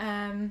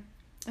 And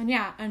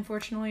yeah,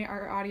 unfortunately,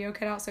 our audio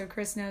cut out, so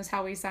Chris knows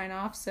how we sign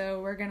off. So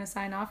we're going to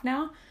sign off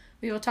now.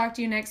 We will talk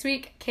to you next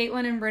week.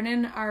 Caitlin and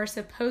Brennan are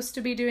supposed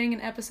to be doing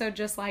an episode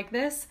just like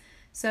this.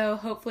 So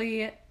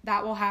hopefully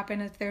that will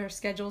happen if their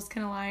schedules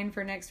can align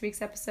for next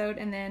week's episode.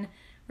 And then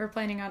we're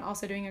planning on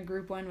also doing a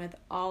group one with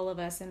all of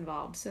us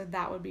involved. So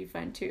that would be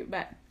fun too.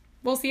 But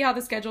we'll see how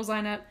the schedules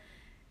line up.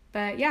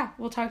 But yeah,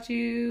 we'll talk to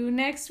you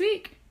next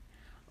week.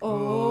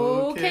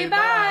 Okay,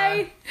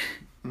 bye.